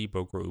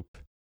placebo group,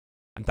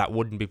 and that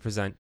wouldn't be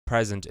present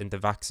in the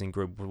vaccine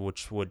group,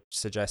 which would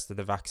suggest that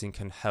the vaccine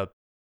can help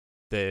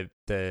the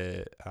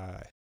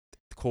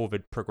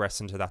COVID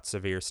progress into that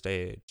severe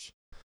stage.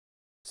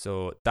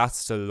 So that's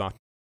still not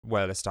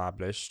well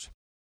established.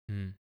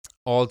 Mm.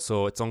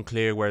 Also, it's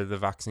unclear whether the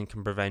vaccine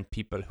can prevent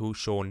people who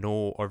show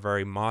no or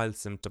very mild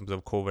symptoms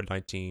of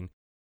COVID-19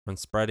 from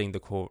spreading the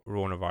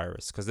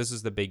coronavirus, because this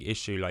is the big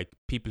issue. Like,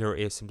 people who are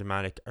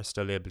asymptomatic are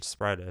still able to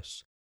spread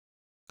it.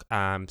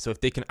 So if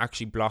they can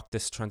actually block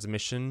this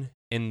transmission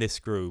in this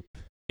group,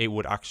 it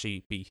would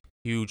actually be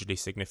hugely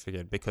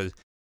significant, because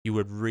you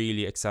would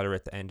really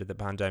accelerate the end of the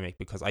pandemic.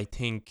 Because I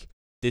think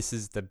this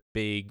is the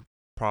big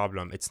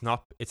problem.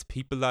 It's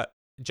people that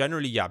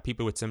generally, yeah,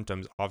 people with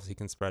symptoms obviously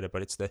can spread it,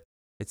 but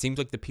it seems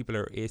like the people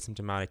who are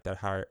asymptomatic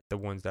that are the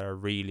ones that are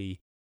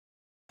really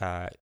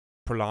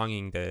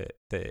prolonging the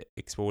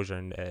exposure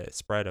and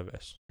spread of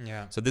it.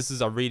 Yeah. So this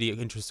is a really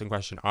interesting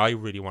question. I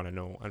really want to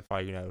know and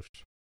find out.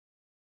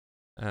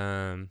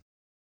 And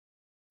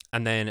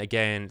then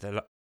again,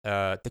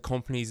 the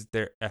companies,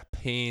 they're at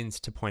pains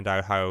to point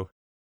out how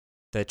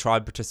the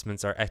trial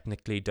participants are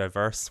ethnically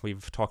diverse.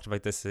 We've talked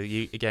about this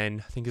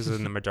again. I think this was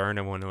in the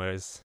Moderna one, where it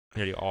was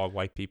nearly all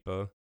white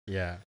people.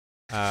 Yeah.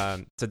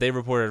 So they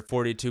reported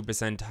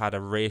 42% had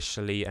a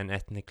racially and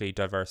ethnically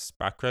diverse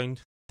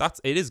background.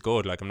 It is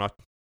good. Like, I'm not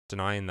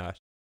denying that.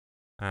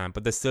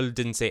 But they still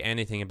didn't say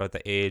anything about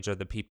the age of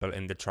the people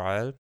in the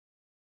trial.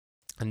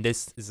 And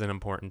this is an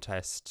important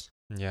test,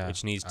 Yeah.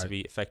 which needs to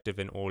be effective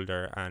in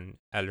older and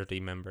elderly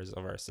members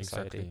of our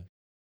society.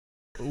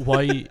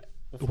 Exactly.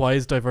 Why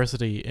is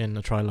diversity in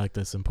a trial like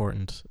this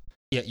important?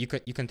 Yeah, you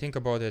can think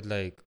about it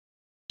like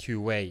two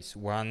ways.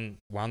 One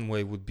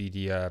way would be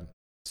the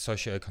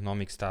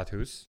socioeconomic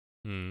status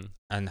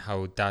and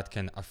how that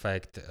can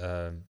affect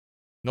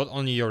not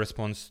only your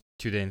response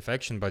to the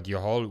infection but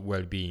your whole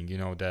well-being. You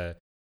know, the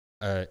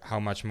how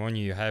much money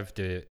you have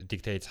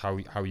dictates how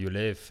you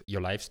live,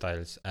 your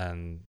lifestyles,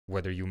 and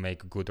whether you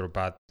make good or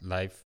bad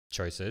life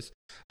choices.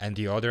 And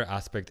the other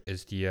aspect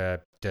is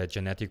the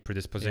genetic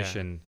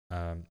predisposition.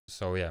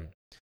 So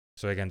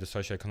again, the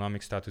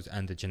socioeconomic status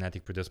and the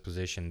genetic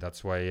predisposition.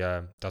 That's why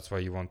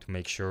you want to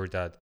make sure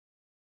that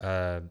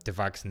the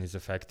vaccine is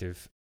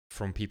effective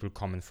from people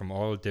coming from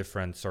all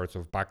different sorts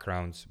of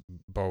backgrounds,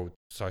 both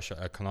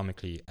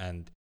socioeconomically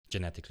and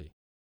genetically.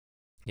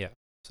 Yeah.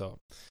 So,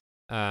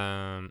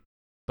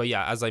 but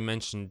yeah, as I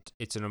mentioned,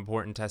 it's an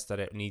important test that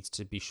it needs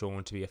to be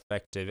shown to be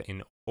effective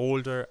in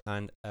older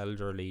and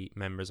elderly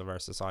members of our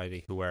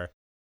society who are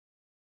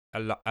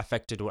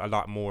affected a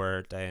lot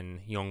more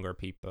than younger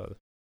people.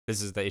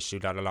 This is the issue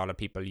that a lot of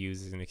people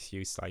use as an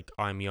excuse, like,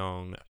 I'm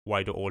young,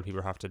 why do old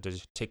people have to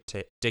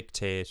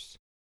dictate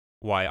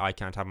why I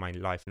can't have my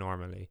life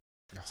normally?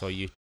 So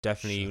you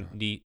definitely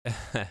need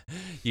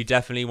you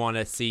definitely want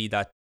to see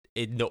that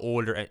in the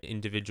older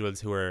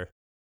individuals who are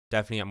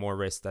definitely at more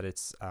risk, that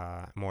it's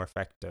more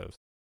effective.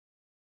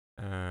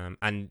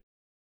 And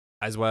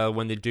as well,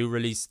 when they do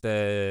release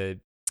the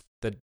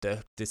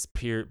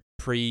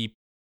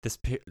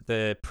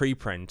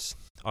preprint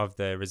of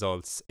the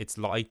results, it's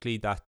likely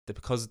that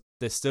because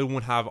they still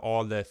won't have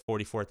all the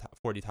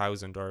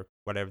 40,000 or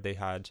whatever they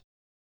had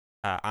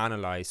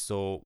analyzed,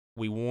 so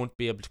we won't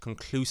be able to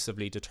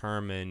conclusively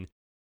determine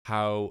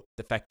how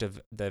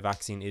effective the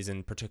vaccine is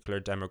in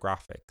particular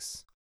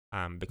demographics,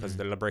 because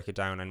they'll break it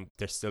down and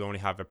they still only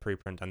have a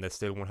preprint and they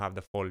still won't have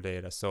the full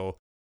data. So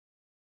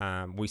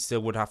we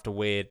still would have to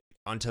wait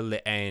until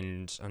the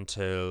end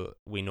until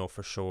we know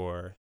for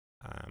sure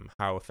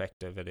how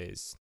effective it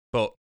is.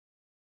 But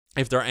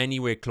if they're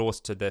anywhere close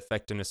to the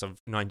effectiveness of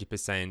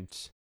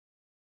 90%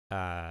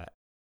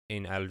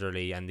 in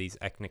elderly and these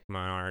ethnic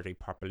minority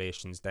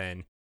populations,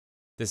 then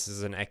this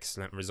is an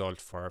excellent result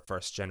for a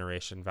first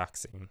generation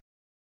vaccine.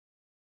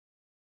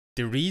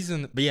 The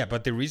reason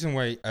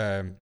why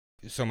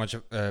so much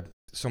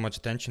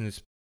attention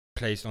is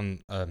placed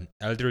on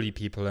elderly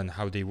people and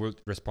how they will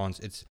respond,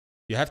 it's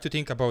you have to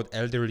think about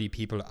elderly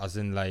people as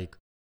in like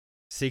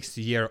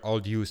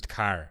 60-year-old used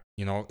car.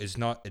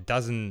 It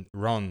doesn't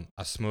run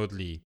as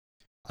smoothly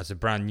as a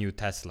brand new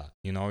Tesla.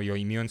 Your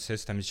immune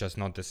system is just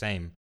not the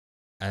same,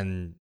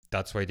 and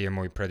that's why they're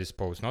more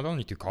predisposed not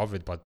only to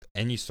COVID but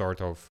any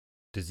sort of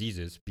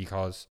diseases,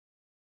 because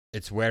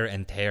it's wear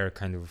and tear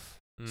kind of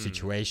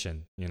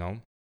situation.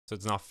 So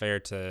it's not fair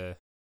to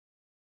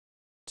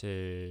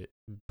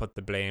put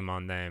the blame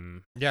on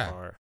them.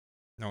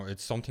 No,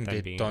 it's something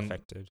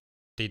affected.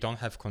 They don't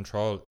have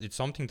control. It's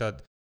something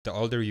that the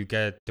older you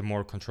get, the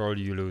more control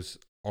you lose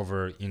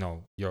over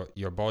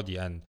your body.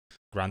 And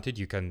granted,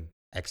 you can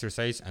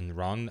exercise and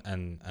run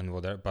and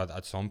whatever, but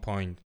at some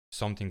point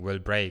something will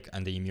break,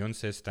 and the immune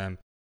system,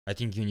 I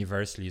think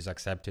universally is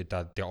accepted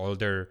that the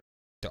older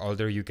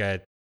you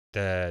get,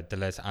 the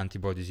less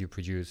antibodies you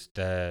produce,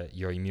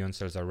 your immune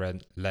cells are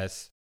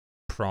less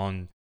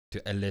prone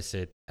to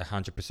elicit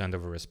 100%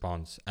 of a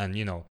response. And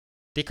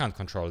they can't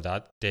control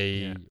that.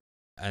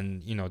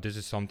 And this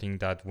is something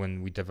that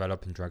when we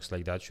develop in drugs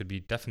like that should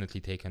be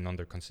definitely taken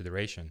under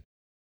consideration.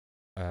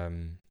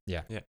 And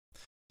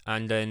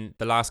then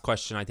the last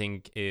question, I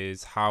think,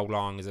 is how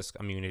long is this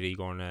immunity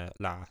going to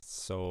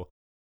last? So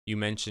you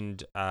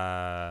mentioned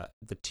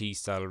the T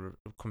cell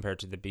compared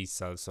to the B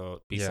cell.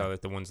 So B cell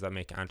is the ones that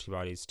make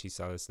antibodies. T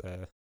cell is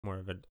more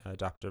of an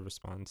adaptive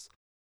response.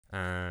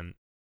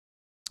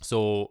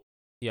 So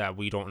yeah,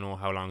 we don't know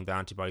how long the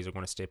antibodies are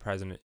going to stay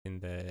present in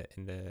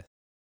the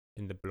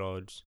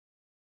blood.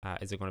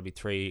 Is it going to be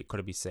 3? Could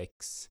it be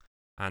 6?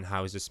 And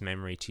how is this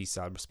memory T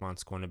cell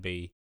response going to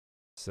be?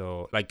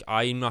 So, like,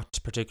 I'm not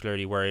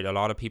particularly worried. A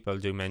lot of people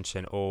do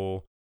mention, see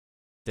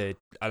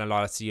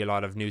a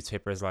lot of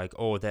newspapers like,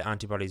 the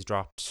antibodies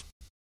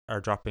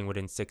are dropping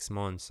within 6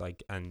 months,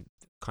 like, and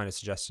kind of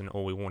suggesting,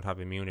 we won't have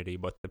immunity.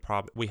 But the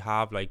problem we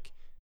have, like,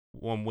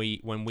 when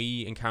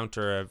we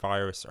encounter a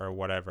virus or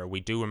whatever,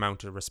 we do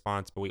mount a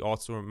response, but we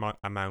also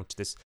mount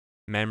this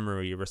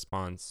memory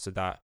response, so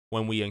that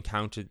when we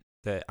encounter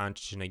the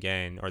antigen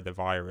again or the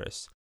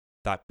virus,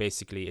 that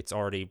basically it's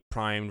already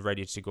primed,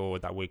 ready to go,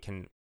 that we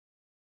can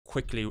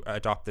quickly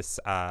adopt this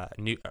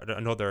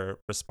another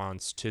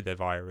response to the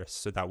virus,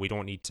 so that we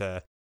don't need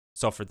to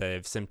suffer the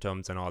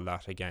symptoms and all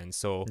that again.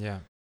 So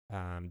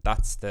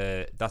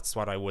that's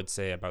what I would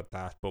say about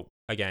that. But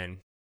again,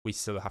 we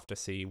still have to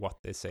see what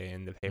they say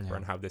in the paper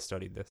and how they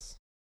studied this.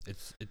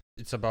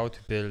 It's about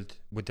to build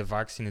with the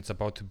vaccine. It's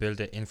about to build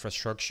the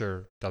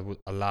infrastructure that would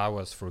allow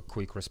us for a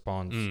quick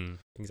response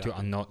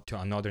to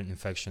another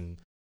infection.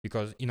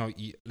 Because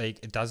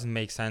it doesn't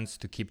make sense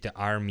to keep the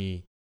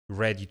army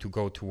ready to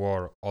go to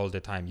war all the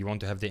time. You want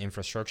to have the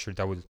infrastructure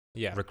that will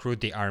recruit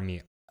the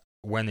army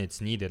when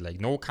it's needed. Like,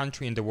 no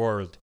country in the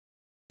world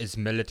is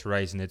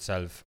militarizing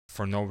itself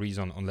for no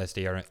reason unless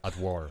they are at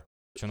war.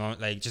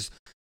 Just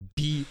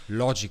be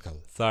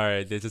logical.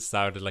 Sorry, they just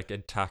sounded like an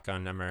attack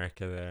on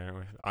America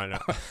there. I know.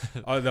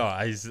 Oh no,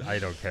 I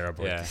don't care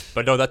about it.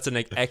 But no, that's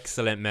an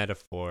excellent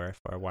metaphor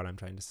for what I'm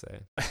trying to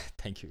say.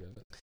 Thank you.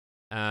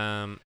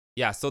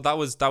 So that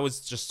was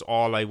just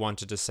all I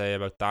wanted to say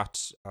about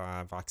that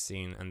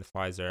vaccine and the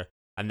Pfizer.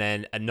 And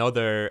then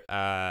another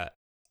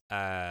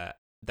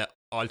the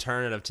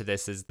alternative to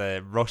this is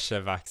the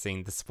Russia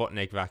vaccine, the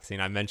Sputnik vaccine.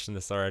 I mentioned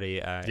this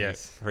already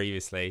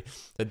previously.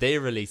 So they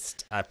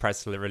released a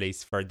press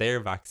release for their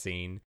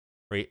vaccine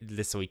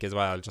this week as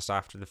well, just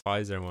after the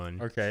Pfizer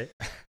one. Okay.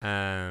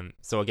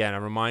 So again,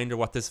 a reminder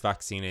what this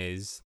vaccine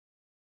is.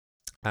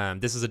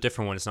 This is a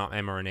different one. It's not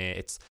mRNA.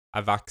 It's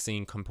a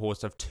vaccine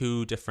composed of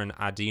 2 different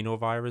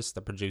adenovirus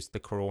that produce the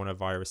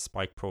coronavirus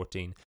spike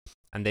protein,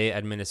 and they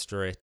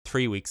administer it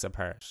 3 weeks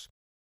apart.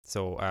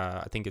 So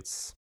I think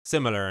it's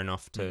similar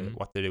enough to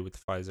what they do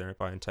with Pfizer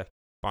and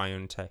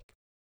BioNTech.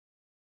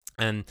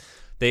 And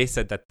they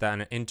said that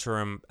an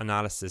interim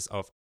analysis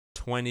of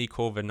 20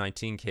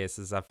 COVID-19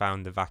 cases have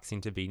found the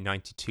vaccine to be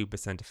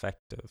 92%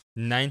 effective.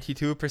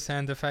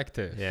 92%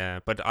 effective?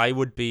 Yeah, but I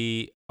would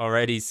be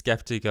already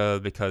skeptical,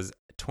 because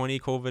 20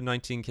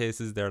 COVID-19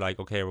 cases, they're like,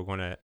 okay, we're going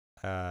to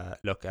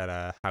look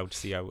at how to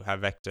see how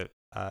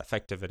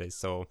effective it is.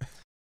 So,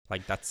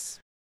 like,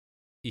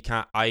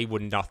 I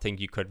would not think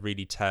you could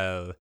really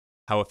tell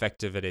how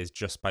effective it is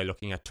just by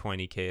looking at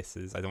 20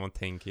 cases. I don't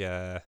think,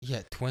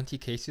 20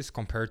 cases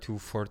compared to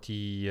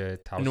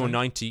 40,000? No,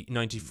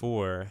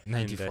 94.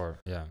 94,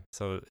 yeah.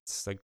 So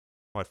it's like,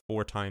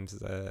 4 times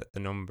the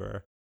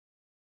number.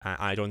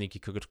 I don't think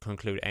you could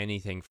conclude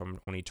anything from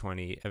only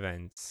 20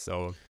 events.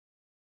 So,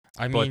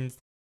 I mean,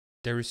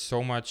 there is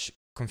so much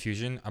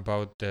confusion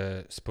about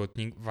the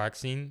Sputnik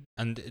vaccine,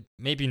 and it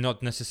maybe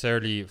not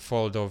necessarily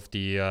fault of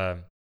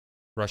the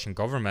Russian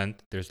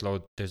government. There's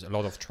a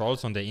lot of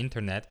trolls on the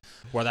internet.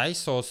 What I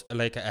saw,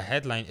 like a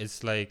headline,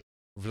 is like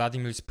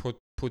Vladimir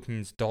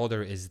Putin's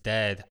daughter is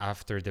dead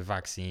after the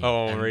vaccine.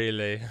 Oh, and,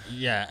 really?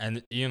 Yeah,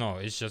 and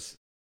it's just,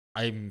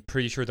 I'm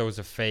pretty sure that was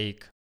a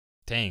fake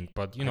thing,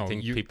 but I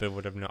think people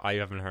would have known. I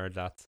haven't heard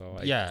that, so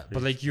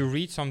but like you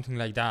read something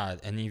like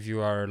that, and if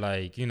you are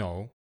like,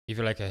 if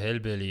you're like a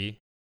hillbilly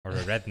or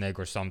a redneck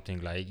or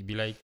something, like you'd be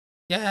like,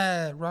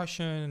 yeah,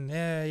 Russian,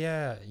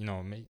 yeah,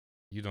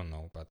 you don't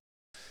know, but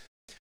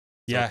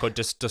yeah, could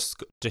just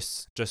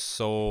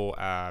so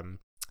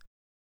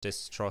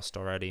distrust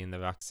already in the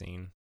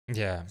vaccine.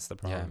 Yeah, that's the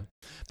problem.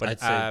 Yeah.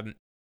 But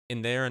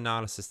in their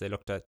analysis, they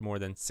looked at more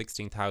than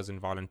 16,000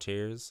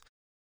 volunteers.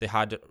 They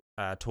had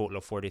a total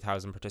of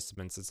 40,000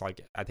 participants. It's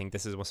like, I think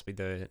this must be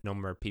the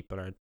number of people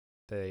are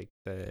the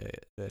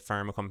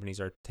pharma companies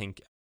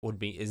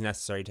is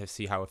necessary to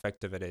see how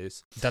effective it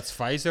is. That's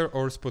Pfizer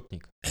or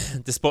Sputnik?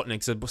 The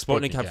Sputnik. So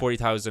Sputnik had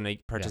 40,000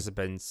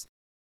 participants,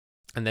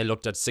 and they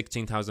looked at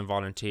 16,000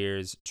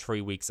 volunteers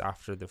 3 weeks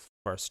after the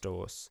first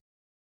dose.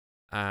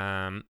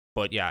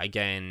 But yeah,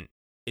 again,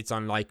 it's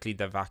unlikely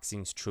the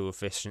vaccine's true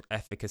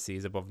efficacy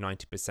is above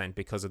 90%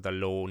 because of the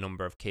low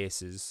number of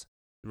cases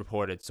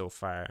reported so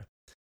far.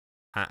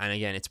 And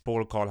again, its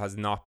protocol has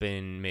not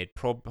been made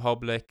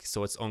public,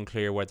 so it's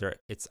unclear whether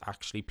it's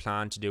actually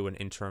planned to do an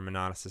interim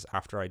analysis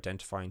after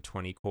identifying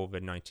 20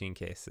 COVID-19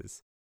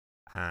 cases.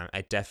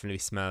 It definitely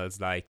smells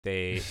like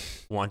they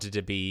wanted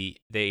to be.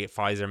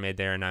 Pfizer made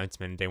their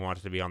announcement. They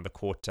wanted to be on the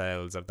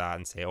coattails of that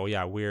and say, "Oh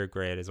yeah, we're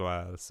great as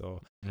well."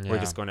 So we're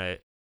just gonna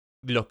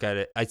look at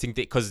it. I think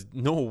because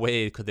no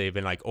way could they have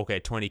been like, "Okay,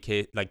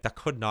 20K." Like that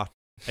could not.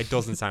 It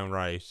doesn't sound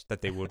right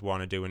that they would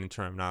want to do an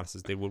interim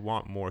analysis. They would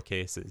want more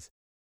cases.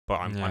 But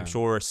I'm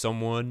sure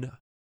someone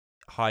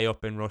high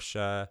up in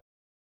Russia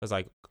was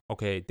like,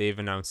 okay, they've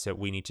announced it.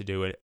 We need to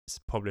do it.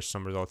 Publish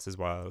some results as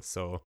well.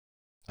 So,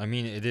 I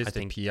mean, it is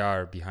the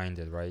PR behind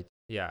it, right?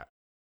 Yeah.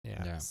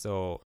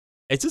 So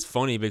it's just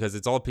funny because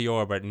it's all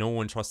PR, but no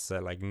one trusts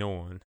it. Like no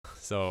one.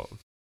 So,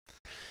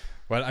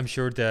 well, I'm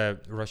sure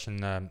the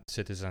Russian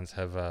citizens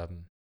have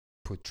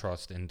put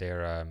trust in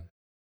their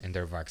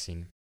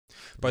vaccine.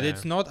 But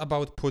it's not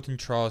about putting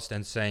trust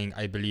and saying,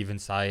 I believe in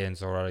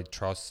science or I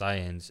trust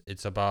science.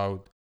 It's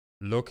about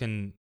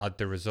looking at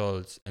the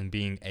results and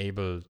being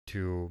able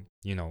to,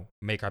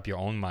 make up your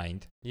own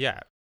mind. Yeah.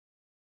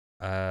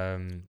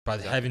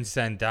 But having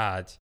said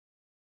that,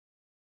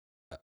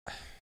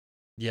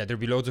 there'll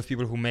be loads of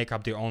people who make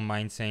up their own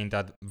mind saying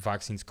that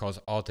vaccines cause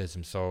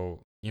autism.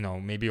 So,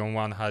 maybe on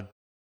one hand,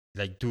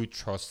 like, do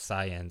trust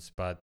science,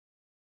 but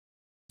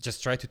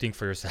just try to think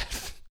for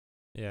yourself.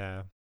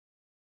 Yeah.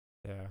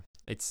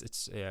 It's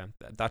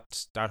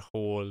that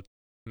whole,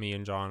 me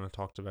and John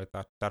talked about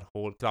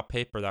that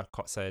paper that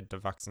said the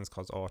vaccines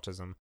cause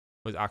autism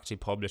was actually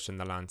published in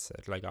the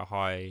Lancet, like a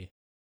high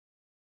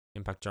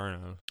impact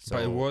journal. So,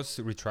 but it was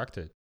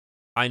retracted.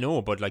 I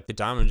know, but like the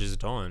damage is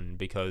done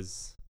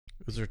because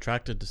it was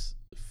retracted.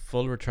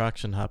 Full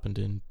retraction happened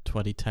in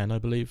 2010, I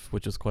believe,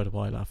 which was quite a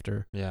while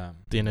after the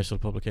initial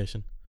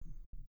publication.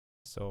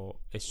 So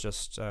it's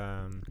just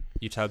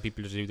you tell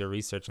people to do their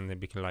research and they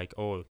be like,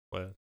 oh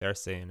well, they're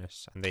saying it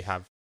and they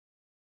have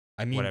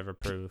whatever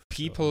proof.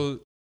 People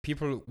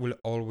will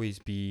always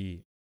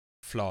be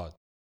flawed.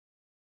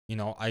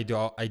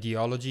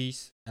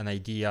 Ideologies and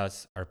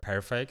ideas are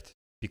perfect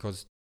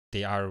because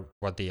they are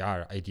what they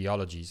are,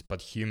 ideologies,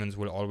 but humans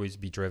will always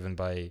be driven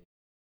by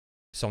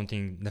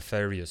something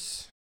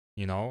nefarious,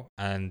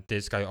 and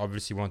this guy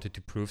obviously wanted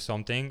to prove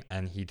something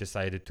and he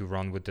decided to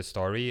run with the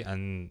story,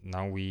 and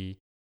now we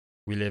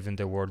live in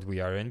the world we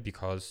are in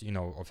because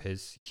of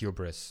his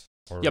hubris.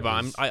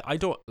 But I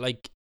don't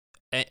like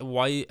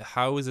why.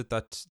 How is it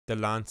that the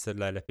Lancet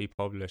let it be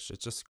published?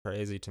 It's just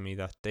crazy to me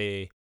that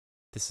this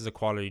is a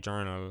quality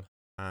journal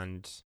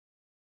and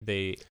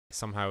they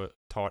somehow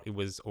thought it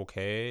was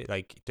okay.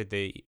 Like, did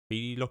they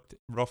really look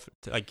rough?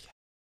 Like,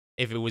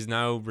 if it was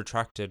now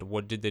retracted,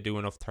 did they do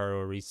enough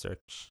thorough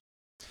research?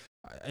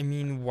 I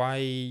mean,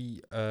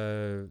 why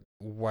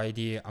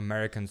the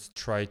Americans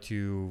try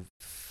to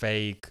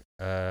fake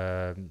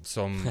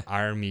some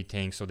army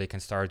thing so they can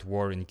start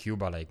war in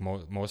Cuba? Like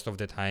most of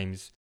the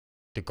times,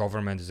 the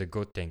government is a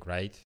good thing,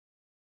 right?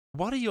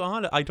 What are you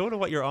on? I don't know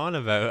what you're on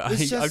about. I'm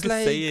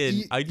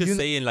just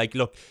saying, like,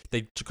 look,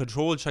 the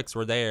control checks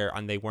were there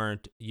and they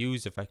weren't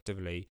used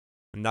effectively,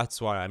 and that's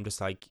why I'm just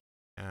like,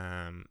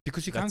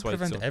 because you can't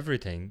prevent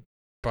everything,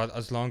 but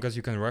as long as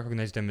you can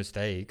recognize the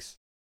mistakes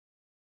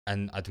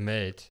and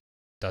admit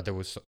that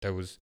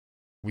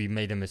we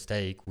made a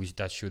mistake,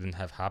 that shouldn't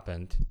have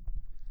happened.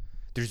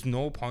 There's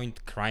no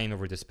point crying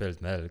over the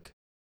spilled milk.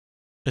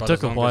 It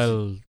took a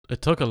while.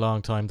 It took a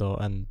long time though,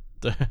 and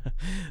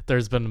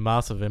there's been a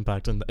massive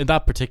impact in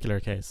that particular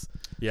case.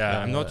 Yeah,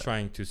 I'm not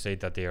trying to say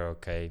that they are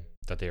okay,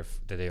 that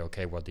they're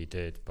okay what they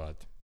did, but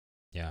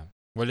yeah.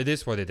 Well, it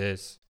is what it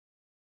is.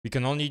 We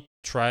can only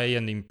try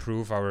and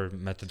improve our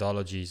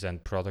methodologies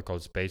and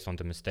protocols based on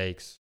the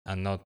mistakes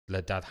and not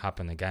let that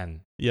happen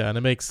again. Yeah, and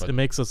it makes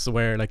us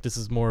aware, like, this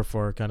is more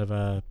for kind of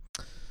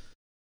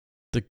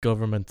the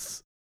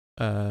government's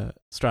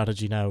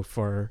strategy now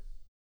for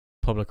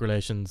public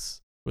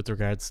relations with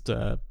regards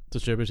to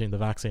distributing the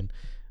vaccine.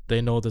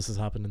 they know this has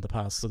happened in the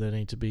past, so they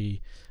need to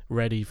be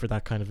ready for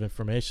that kind of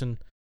information,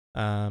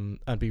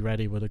 and be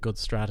ready with a good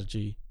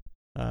strategy,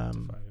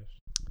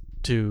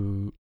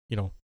 to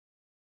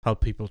help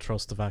people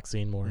trust the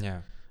vaccine more.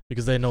 Yeah.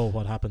 Because they know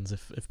what happens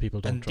if people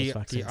don't trust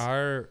vaccines. They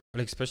are,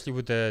 like, especially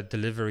with the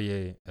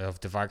delivery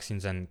of the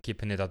vaccines and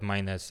keeping it at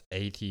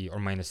 -80 or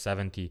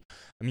 -70.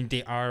 I mean,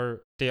 they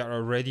are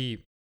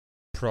already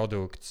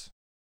products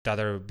that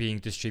are being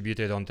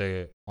distributed on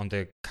the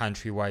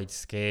countrywide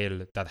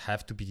scale that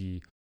have to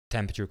be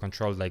temperature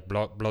controlled, like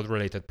blood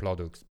related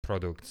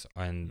products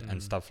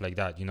and stuff like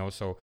that.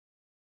 So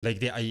like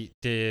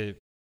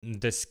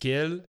the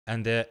skill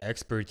and the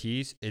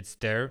expertise, it's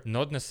there,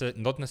 not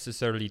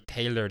necessarily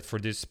tailored for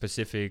this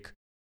specific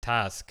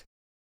task,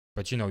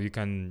 but you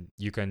can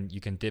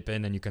dip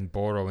in and you can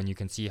borrow and you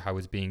can see how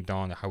it's being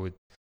done, how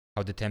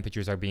the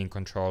temperatures are being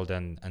controlled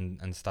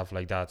and stuff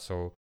like that.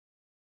 So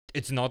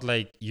it's not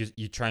like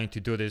you're trying to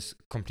do this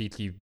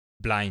completely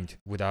blind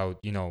without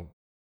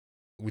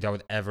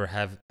ever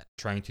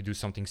trying to do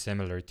something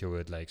similar to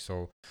it. Like,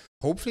 so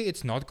hopefully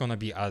it's not gonna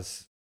be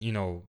as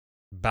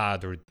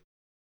bad, or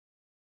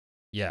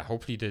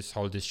hopefully this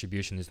whole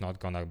distribution is not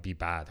gonna be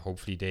bad.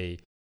 Hopefully they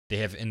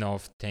have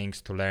enough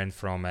things to learn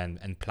from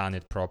and plan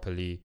it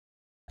properly.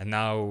 And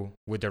now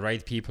with the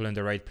right people in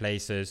the right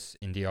places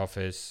in the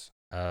office,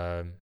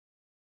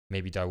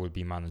 maybe that will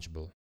be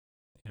manageable.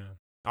 Yeah,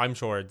 I'm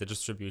sure the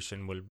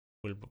distribution will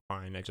be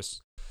fine.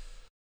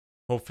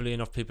 Hopefully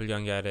enough people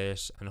can get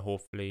it, and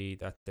hopefully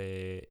that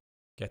they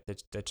get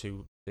the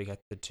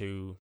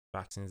two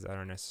vaccines that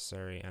are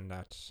necessary, and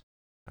that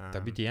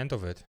that'd be the end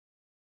of it.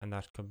 And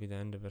that could be the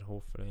end of it,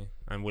 hopefully.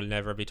 And we'll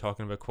never be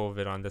talking about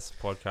COVID on this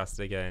podcast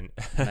again.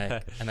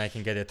 and I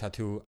can get a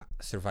tattoo,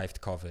 survived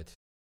COVID.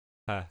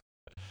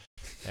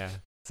 Yeah.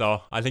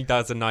 So I think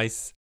that's a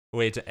nice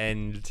way to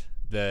end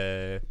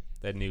the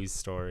news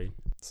story.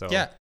 So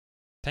yeah,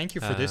 thank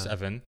you for this,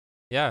 Evan.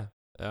 Yeah,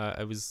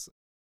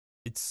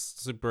 it's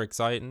super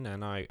exciting,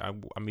 and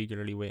I'm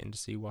eagerly waiting to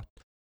see what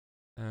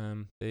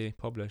they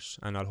publish,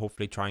 and I'll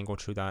hopefully try and go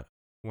through that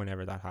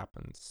whenever that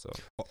happens. So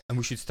and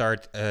we should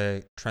start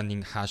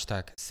trending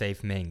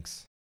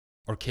 #SaveMinks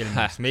or kill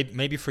minks.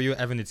 maybe for you,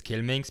 Evan, it's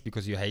kill minks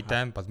because you hate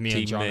them, but me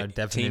and John are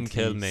definitely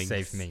kill minks.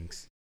 save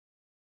minks.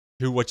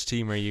 Which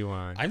team are you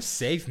on? I'm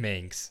save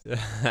minks.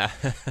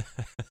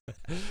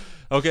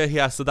 Okay,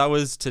 yeah, so that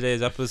was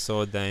today's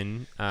episode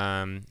then.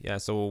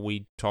 So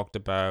we talked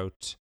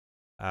about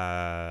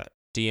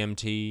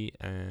DMT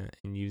and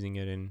using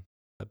it in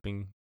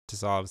helping to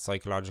solve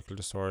psychological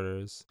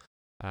disorders.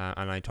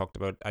 And I talked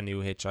about a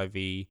new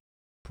HIV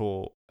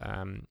pro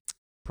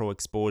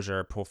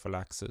exposure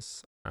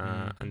prophylaxis.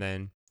 And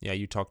then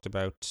you talked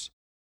about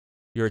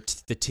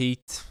the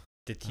teeth.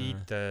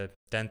 The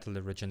dental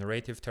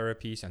regenerative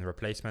therapies and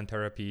replacement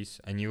therapies,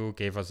 and you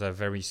gave us a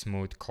very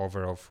smooth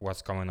cover of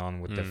what's going on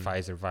with the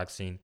Pfizer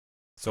vaccine.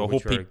 So I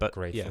hope people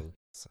grateful.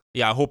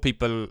 I hope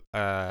people,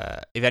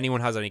 if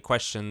anyone has any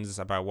questions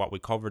about what we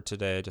covered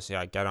today, just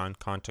get on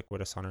contact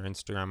with us on our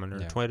Instagram and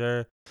our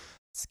Twitter.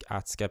 It's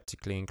at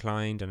Skeptically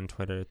Inclined, and on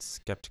Twitter it's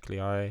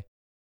SkepticallyI.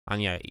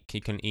 And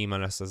you can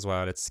email us as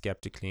well. It's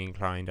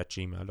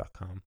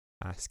skepticallyinclined@gmail.com.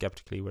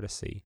 Skeptically with a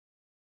C.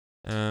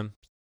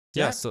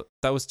 So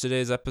that was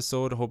today's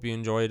episode. I hope you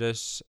enjoyed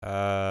it.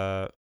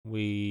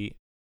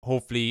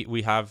 Hopefully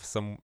we have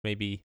some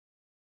maybe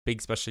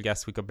big special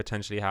guests we could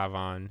potentially have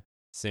on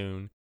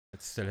soon.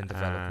 It's still in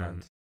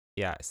development.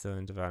 It's still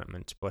in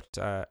development. But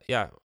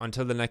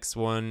until the next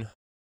one,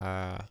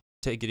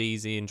 take it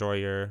easy, enjoy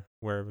your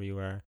wherever you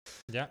are.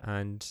 Yeah.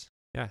 And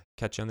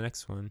catch you on the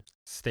next one.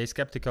 Stay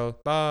skeptical.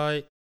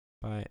 Bye.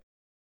 Bye.